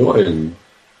happiness and joy and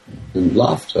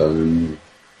laughter, and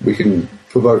we can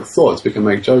provoke thoughts. We can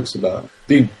make jokes about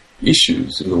big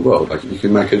issues in the world. Like you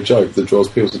can make a joke that draws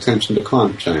people's attention to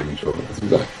climate change or things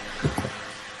like that.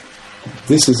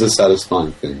 This is a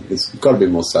satisfying thing. It's got to be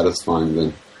more satisfying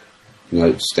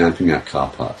than, stamping out car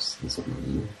parks and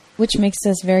something. Which makes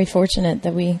us very fortunate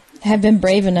that we have been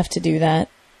brave enough to do that.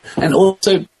 And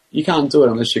also, you can't do it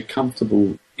unless you're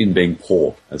comfortable in being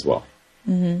poor as well.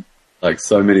 Mm-hmm. Like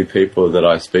so many people that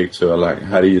I speak to are like,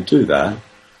 how do you do that?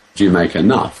 Do you make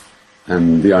enough?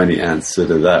 And the only answer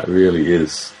to that really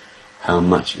is, how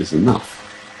much is enough?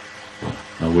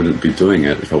 I wouldn't be doing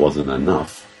it if it wasn't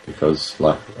enough. Because,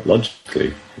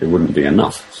 logically, it wouldn't be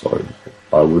enough, so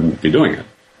I wouldn't be doing it.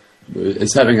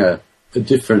 It's having a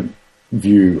different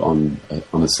view on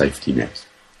a safety net.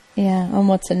 Yeah, on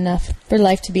what's enough for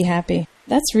life to be happy.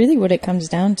 That's really what it comes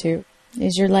down to.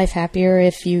 Is your life happier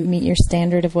if you meet your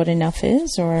standard of what enough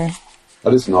is, or...?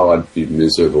 I just know I'd be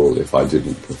miserable if I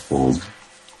didn't perform.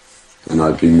 And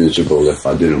I'd be miserable if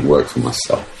I didn't work for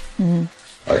myself. Mm-hmm.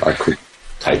 I couldn't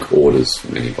take orders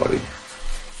from anybody.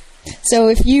 So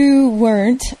if you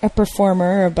weren't a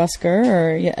performer or a busker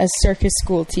or a circus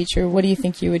school teacher, what do you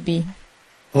think you would be?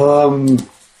 Probably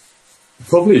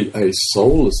a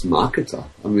soulless marketer.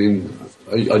 I mean,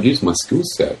 I'd use my skill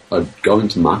set. I'd go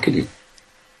into marketing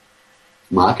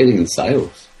and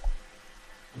sales.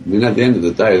 I mean, at the end of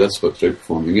the day, that's what street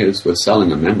performing is. We're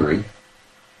selling a memory.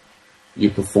 You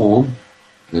perform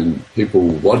and people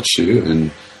watch you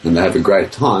and they have a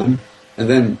great time. And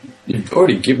then you've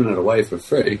already given it away for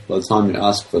free by the time you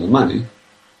ask for the money.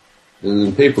 And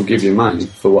then people give you money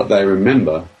for what they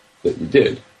remember that you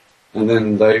did. And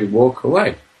then they walk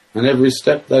away. And every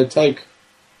step they take,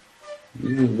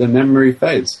 the memory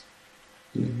fades.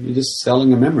 You're just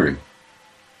selling a memory.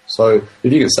 So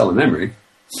if you can sell a memory,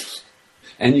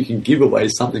 and you can give away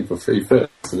something for free first,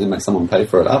 and then make someone pay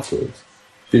for it afterwards,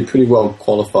 you're pretty well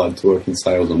qualified to work in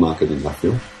sales or marketing, I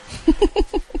feel.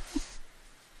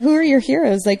 Who are your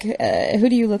heroes? Like, who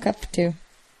do you look up to?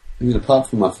 I mean, apart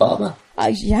from my father?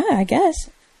 Yeah, I guess.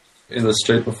 In the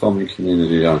street performing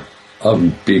community, I'm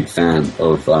a big fan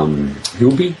of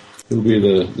Hilby.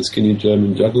 Hilby, the skinny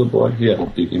German juggler boy. He had a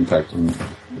big impact on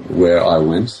where I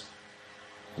went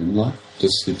in life.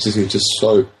 It's just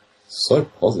so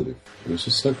positive. It was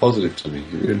just so positive to me.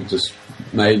 It really just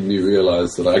made me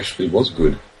realise that I actually was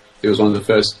good. It was one of the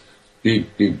first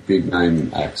big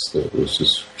name acts that was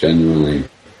just genuinely,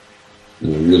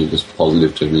 really just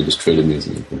positive to me, just treated me as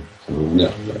an equal. So,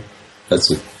 yeah,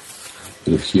 that's a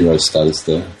bit of hero status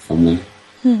there from me.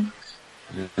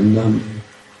 And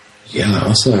I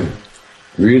also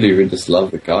really just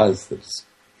love the guys that just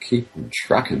keep on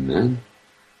trucking, man.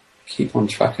 Keep on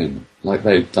trucking. Like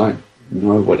they don't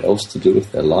know what else to do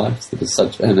with their lives.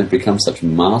 And they've become such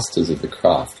masters of the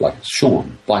craft. Like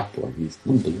Sean, Bike Boy, he's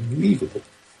unbelievable.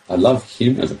 I love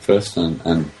him as a person,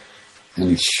 and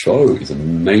his show is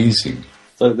amazing.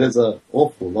 So there's an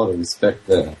awful lot of respect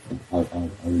there. I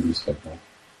really respect that.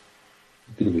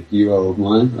 A bit of a hero of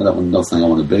mine. I'm not saying I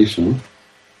want to be Sean.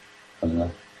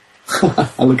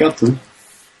 I look up to him.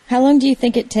 How long do you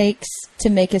think it takes to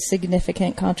make a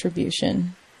significant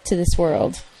contribution to this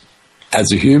world?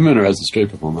 As a human or as a street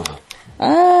performer?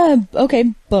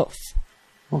 Okay, both.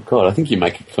 Oh, God, I think you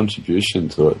make a contribution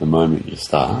to it the moment you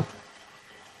start.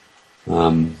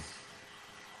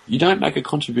 You don't make a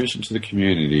contribution to the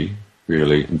community,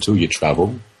 really, until you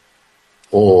travel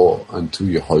or until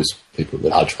you host people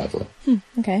that are traveling.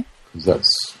 Okay. Because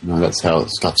that's how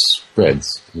stuff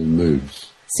spreads and moves.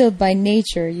 So by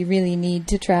nature, you really need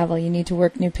to travel. You need to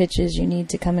work new pitches. You need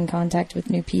to come in contact with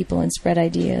new people and spread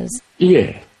ideas.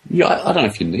 Yeah. I don't know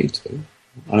if you need to.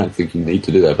 I don't think you need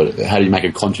to do that. But how do you make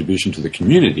a contribution to the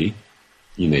community?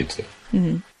 You need to.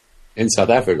 Mm-hmm. In South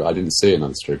Africa, I didn't see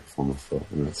another street performer for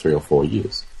 3 or 4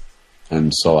 years.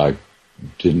 And so I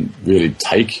didn't really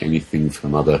take anything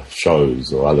from other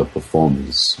shows or other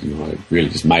performers. I really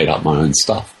just made up my own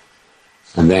stuff.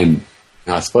 And then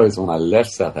I suppose when I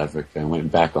left South Africa and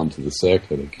went back onto the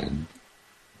circuit again,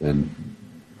 then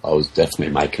I was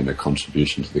definitely making a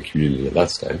contribution to the community at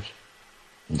that stage.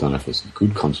 I don't know if it was a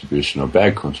good contribution or a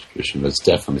bad contribution, but it's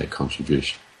definitely a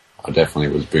contribution. I definitely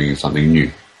was bringing something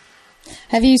new.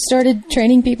 Have you started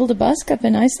training people to busk up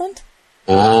in Iceland?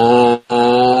 It's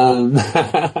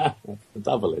a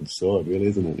double-edged sword, really,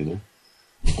 isn't it,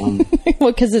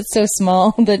 Well, because it's so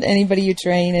small that anybody you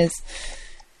train is...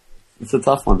 It's a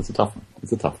tough one.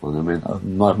 I mean,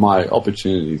 my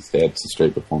opportunities there to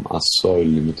street perform are so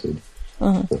limited.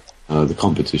 Uh-huh. The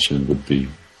competition would be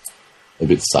a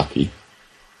bit sucky.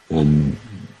 And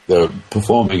the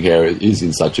performing here is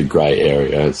in such a grey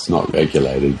area. It's not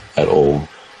regulated at all.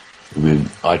 I mean,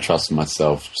 I trust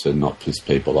myself to not piss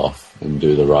people off and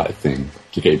do the right thing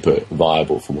to keep it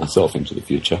viable for myself into the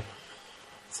future.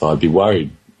 So I'd be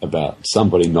worried about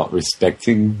somebody not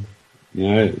respecting,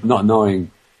 not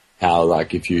knowing how,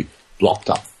 like, if you blocked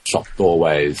up shop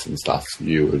doorways and stuff,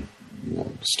 you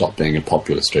would stop being a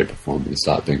popular street performer and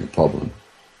start being a problem.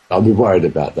 I'd be worried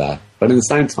about that. But at the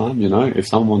same time, if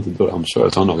someone wanted to do it, I'm sure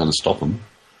I'm not going to stop them.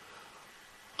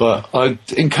 But I'd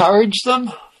encourage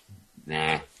them?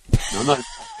 Nah. No, I'm not.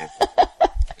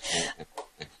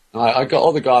 I got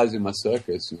all the guys in my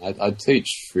circus, and I teach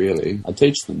freely. I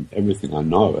teach them everything I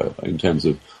know in terms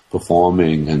of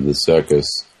performing and the circus,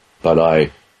 but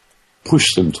I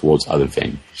push them towards other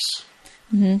venues.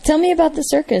 Mm-hmm. Tell me about the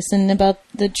circus and about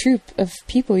the troupe of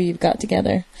people you've got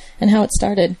together and how it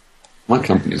started. My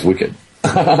company is wicked.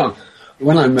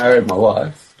 When I married my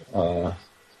wife, I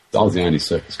was the only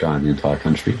circus guy in the entire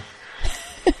country.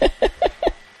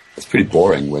 It's pretty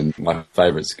boring when my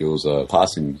favourite skills are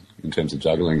passing in terms of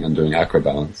juggling and doing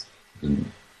acrobalance.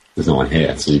 And there's no one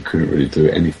here, so you couldn't really do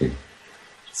anything.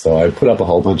 So I put up a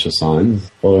whole bunch of signs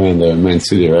all around the main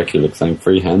city of Reykjavik saying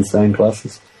free handstand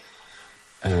classes.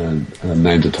 And I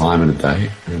named a time and a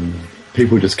day. And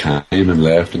people just came and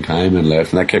left. And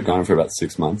that kept going for about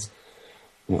 6 months.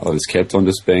 I just kept on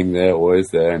just being there, always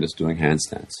there, and just doing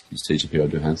handstands. Just teaching people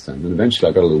how to do handstands. And eventually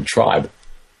I got a little tribe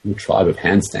of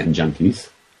handstand junkies.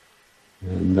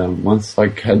 And once I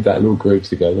had that little group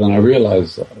together, then I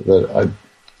realised that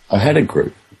I had a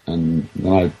group. And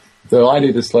then the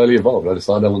idea just slowly evolved. I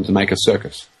decided I wanted to make a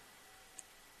circus.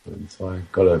 And so I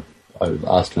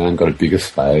asked around, got a bigger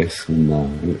space,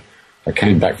 and I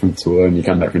came back from tour, and you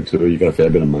come back from tour, you got a fair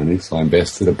bit of money, so I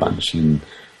invested a bunch in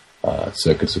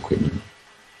circus equipment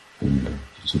and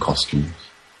some costumes.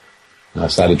 And I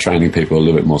started training people a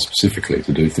little bit more specifically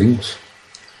to do things.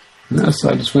 And so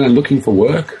I just went out looking for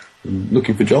work, and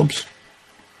looking for jobs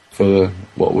for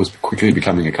what was quickly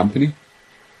becoming a company.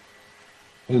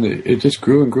 And it just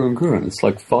grew and grew and grew. And it's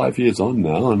like 5 years on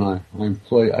now, and I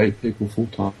employ 8 people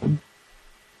full-time.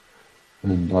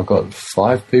 And I've got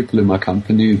 5 people in my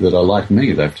company that are like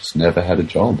me. They've just never had a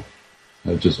job.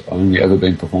 They've just only ever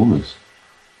been performers.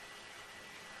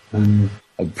 And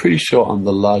I'm pretty sure I'm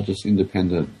the largest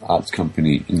independent arts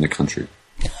company in the country.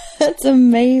 That's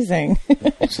amazing.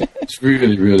 It's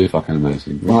really, really fucking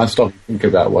amazing. When I stop and think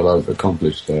about what I've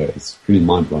accomplished there, it's pretty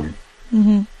mind-blowing.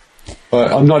 Mm-hmm.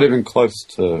 But I'm not even close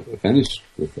to finished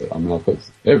with it. I mean, I've got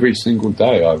every single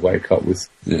day I wake up with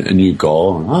a new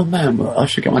goal. And, oh man, I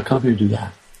should get my company to do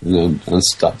that. And then I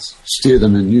start steer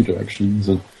them in new directions.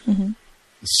 And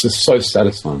it's just so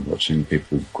satisfying watching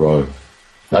people grow.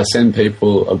 I send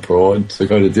people abroad to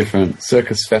go to different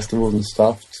circus festivals and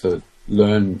stuff to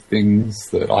learn things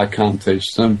that I can't teach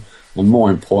them. And more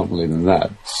importantly than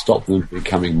that, stop them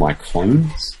becoming my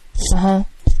clones. Uh-huh.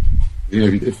 You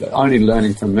know, if they're only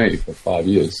learning from me for 5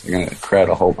 years, they're going to create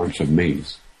a whole bunch of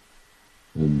me's.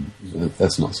 And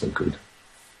that's not so good.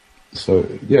 So,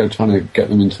 yeah, trying to get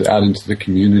them out into the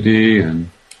community, and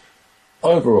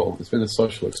overall, it's been a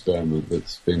social experiment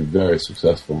that's been very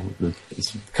successful.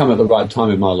 It's come at the right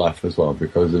time in my life as well,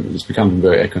 because it's become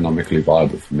very economically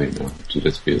viable for me now to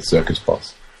just be a circus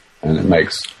boss. And it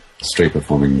makes street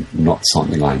performing not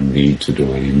something I need to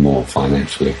do anymore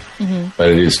financially, but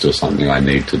it is still something I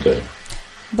need to do.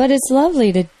 But it's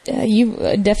lovely to,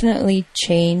 you definitely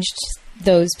changed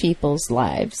those people's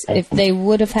lives. If they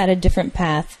would have had a different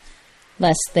path,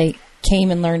 less they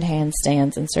came and learned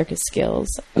handstands and circus skills.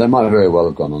 They might very well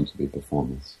have gone on to be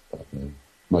performers, but they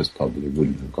most probably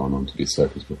wouldn't have gone on to be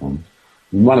circus performers.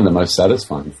 And one of the most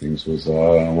satisfying things was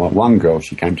one girl,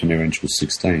 she came to me when she was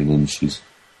 16, and she's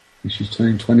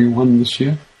turning 21 this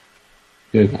year.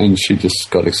 Yeah, and she just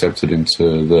got accepted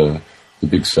into the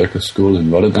big circus school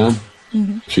in Rotterdam.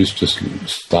 She's just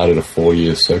started a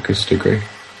 4-year circus degree.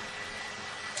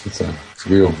 It's a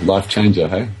real life changer,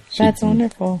 hey? That's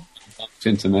wonderful. Bumped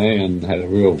into me and had a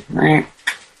real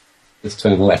just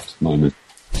turn left moment.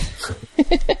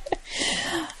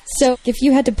 So, if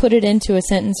you had to put it into a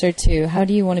sentence or two, how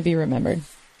do you want to be remembered?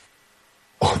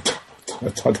 Oh, I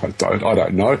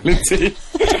don't know, Lindsay.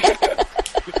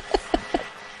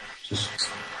 Just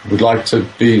would like to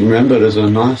be remembered as a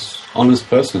nice, honest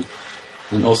person,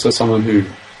 and also someone who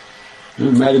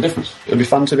made a difference. It'd be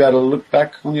fun to be able to look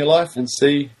back on your life and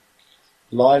see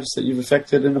lives that you've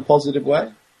affected in a positive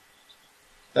way.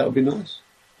 That would be nice.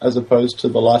 As opposed to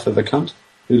the life of a cunt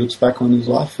who looks back on his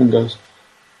life and goes,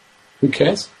 who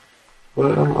cares?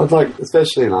 Well, I'd like,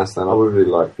 especially in Iceland, I would really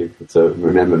like people to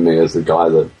remember me as the guy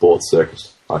that bought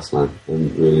Circus Iceland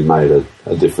and really made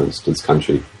a difference to this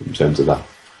country in terms of that.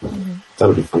 That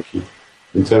would be funky.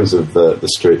 In terms of the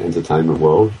street entertainment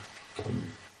world,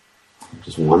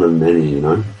 just one of many, you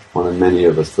know, one of many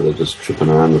of us that are just tripping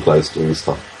around the place doing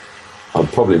stuff. I'm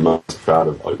probably most proud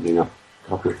of opening up a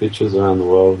couple of pitches around the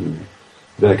world. And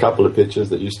been a couple of pitches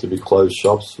that used to be closed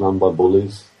shops run by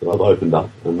bullies that I've opened up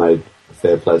and made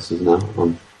fair places now.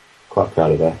 I'm quite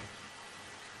proud of that.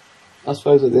 I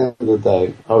suppose at the end of the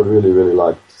day, I would really, really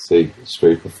like to see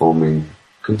street performing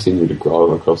continue to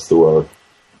grow across the world.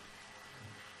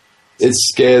 It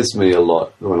scares me a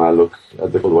lot when I look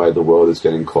at the way the world is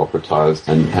getting corporatized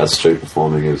and how street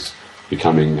performing is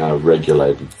becoming a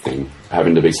regulated thing,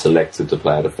 having to be selected to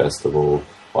play at a festival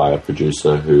by a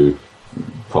producer who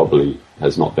probably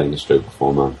has not been a street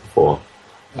performer before,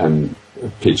 and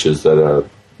pitches that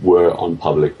were on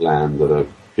public land that are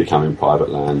becoming private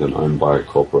land and owned by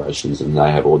corporations, and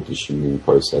they have auditioning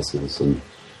processes, and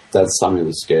that's something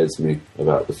that scares me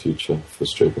about the future for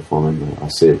street performing. I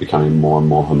see it becoming more and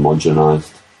more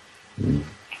homogenized.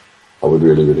 I would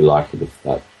really, really like it if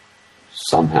that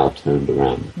somehow turned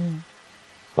around.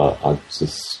 But I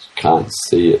just can't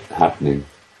see it happening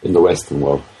in the Western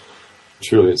world.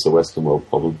 Truly, it's a Western world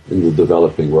problem. In the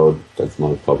developing world, that's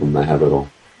not a problem. They have it all.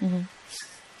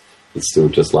 It's still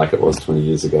just like it was 20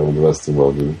 years ago in the Western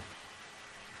world, you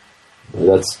know.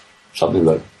 That's something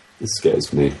that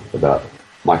scares me about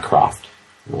my craft.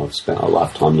 You know, I've spent a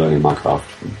lifetime learning my craft.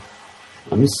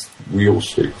 I miss real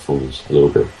street performers a little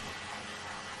bit.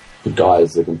 The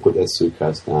guys that can put their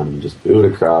suitcase down and just build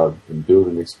a crowd and build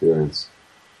an experience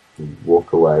and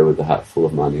walk away with a hat full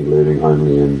of money, leaving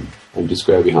only an empty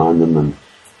square behind them, and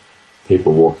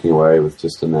people walking away with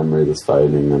just a memory that's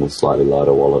fading and a slightly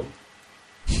lighter wallet.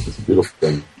 It's a beautiful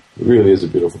thing. It really is a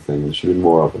beautiful thing. There should be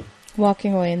more of it.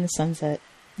 Walking away in the sunset.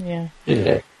 Yeah.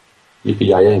 Yeah.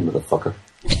 Yippee-yi-yay, motherfucker.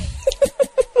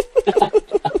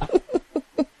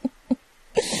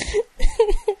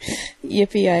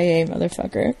 Yippee-yi-yay,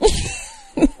 motherfucker.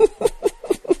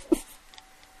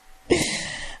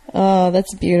 Oh,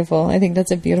 that's beautiful. I think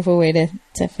that's a beautiful way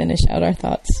to finish out our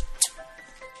thoughts.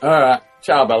 All right.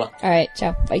 Ciao, Bella. All right.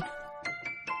 Ciao. Bye.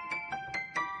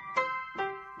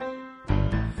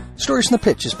 Stories from the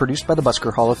Pitch is produced by the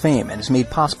Busker Hall of Fame and is made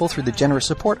possible through the generous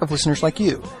support of listeners like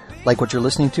you. Like what you're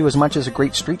listening to as much as a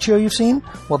great street show you've seen?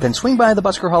 Well, then swing by the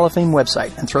Busker Hall of Fame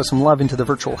website and throw some love into the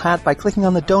virtual hat by clicking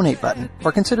on the donate button,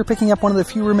 or consider picking up one of the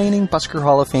few remaining Busker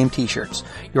Hall of Fame t-shirts.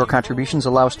 Your contributions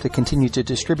allow us to continue to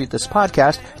distribute this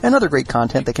podcast and other great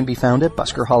content that can be found at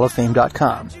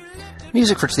buskerhalloffame.com.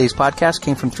 Music for today's podcast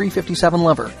came from 357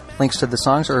 Lover. Links to the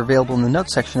songs are available in the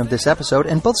notes section of this episode,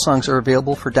 and both songs are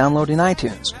available for download in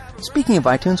iTunes. Speaking of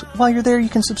iTunes, while you're there, you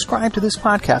can subscribe to this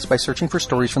podcast by searching for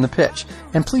Stories from the Pitch.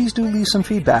 And please do leave some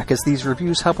feedback, as these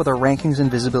reviews help with our rankings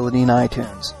and visibility in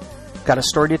iTunes. Got a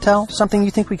story to tell? Something you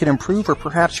think we could improve, or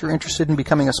perhaps you're interested in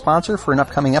becoming a sponsor for an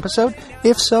upcoming episode?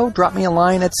 If so, drop me a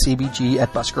line at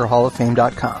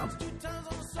cbg@buskerhalloffame.com.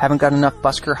 Haven't got enough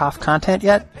Busker HoF content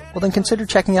yet? Well, then consider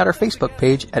checking out our Facebook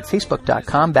page at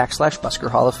facebook.com/Busker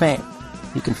Hall of Fame.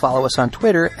 You can follow us on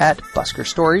Twitter at Busker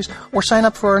Stories, or sign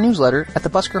up for our newsletter at the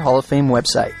Busker Hall of Fame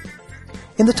website.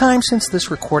 In the time since this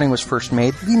recording was first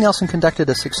made, Lee Nelson conducted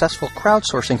a successful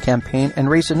crowdsourcing campaign and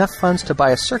raised enough funds to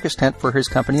buy a circus tent for his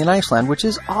company in Iceland, which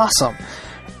is awesome.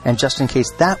 And just in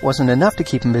case that wasn't enough to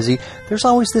keep him busy, there's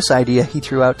always this idea he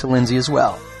threw out to Lindsay as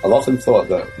well. I've often thought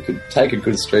that you could take a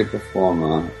good street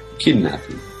performer, kidnap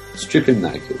him, strip him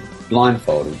naked,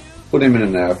 blindfold him, put him in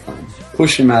an airplane,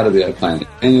 push him out of the airplane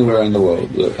anywhere in the world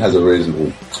that has a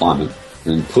reasonable climate,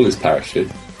 and pull his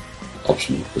parachute,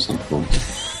 optional for some performer.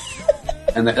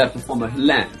 And that performer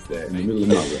lands there in the middle of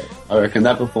nowhere. I reckon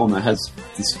that performer has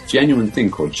this genuine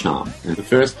thing called charm. And the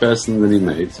first person that he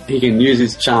meets, he can use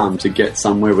his charm to get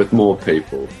somewhere with more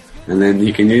people. And then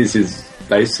he can use his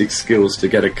basic skills to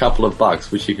get a couple of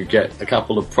bucks, which he could get a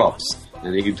couple of props.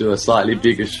 And he could do a slightly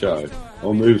bigger show,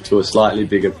 or move to a slightly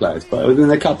bigger place. But within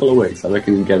a couple of weeks, I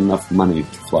reckon he'd get enough money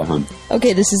to fly home.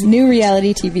 Okay, this is a new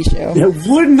reality TV show. It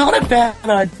would not a bad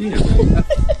idea.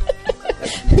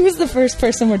 Who's the first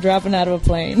person we're dropping out of a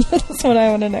plane? That's what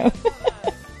I want to know.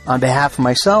 On behalf of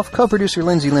myself, co-producer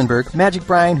Lindsay Lindberg, Magic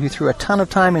Brian, who threw a ton of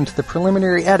time into the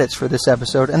preliminary edits for this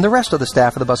episode, and the rest of the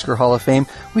staff of the Busker Hall of Fame,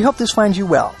 we hope this finds you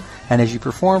well. And as you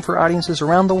perform for audiences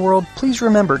around the world, please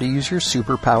remember to use your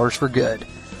superpowers for good.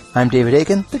 I'm David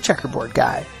Aiken, the checkerboard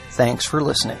guy. Thanks for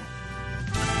listening.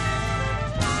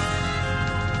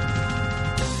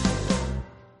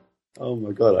 Oh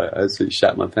my God, I actually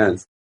shat my pants.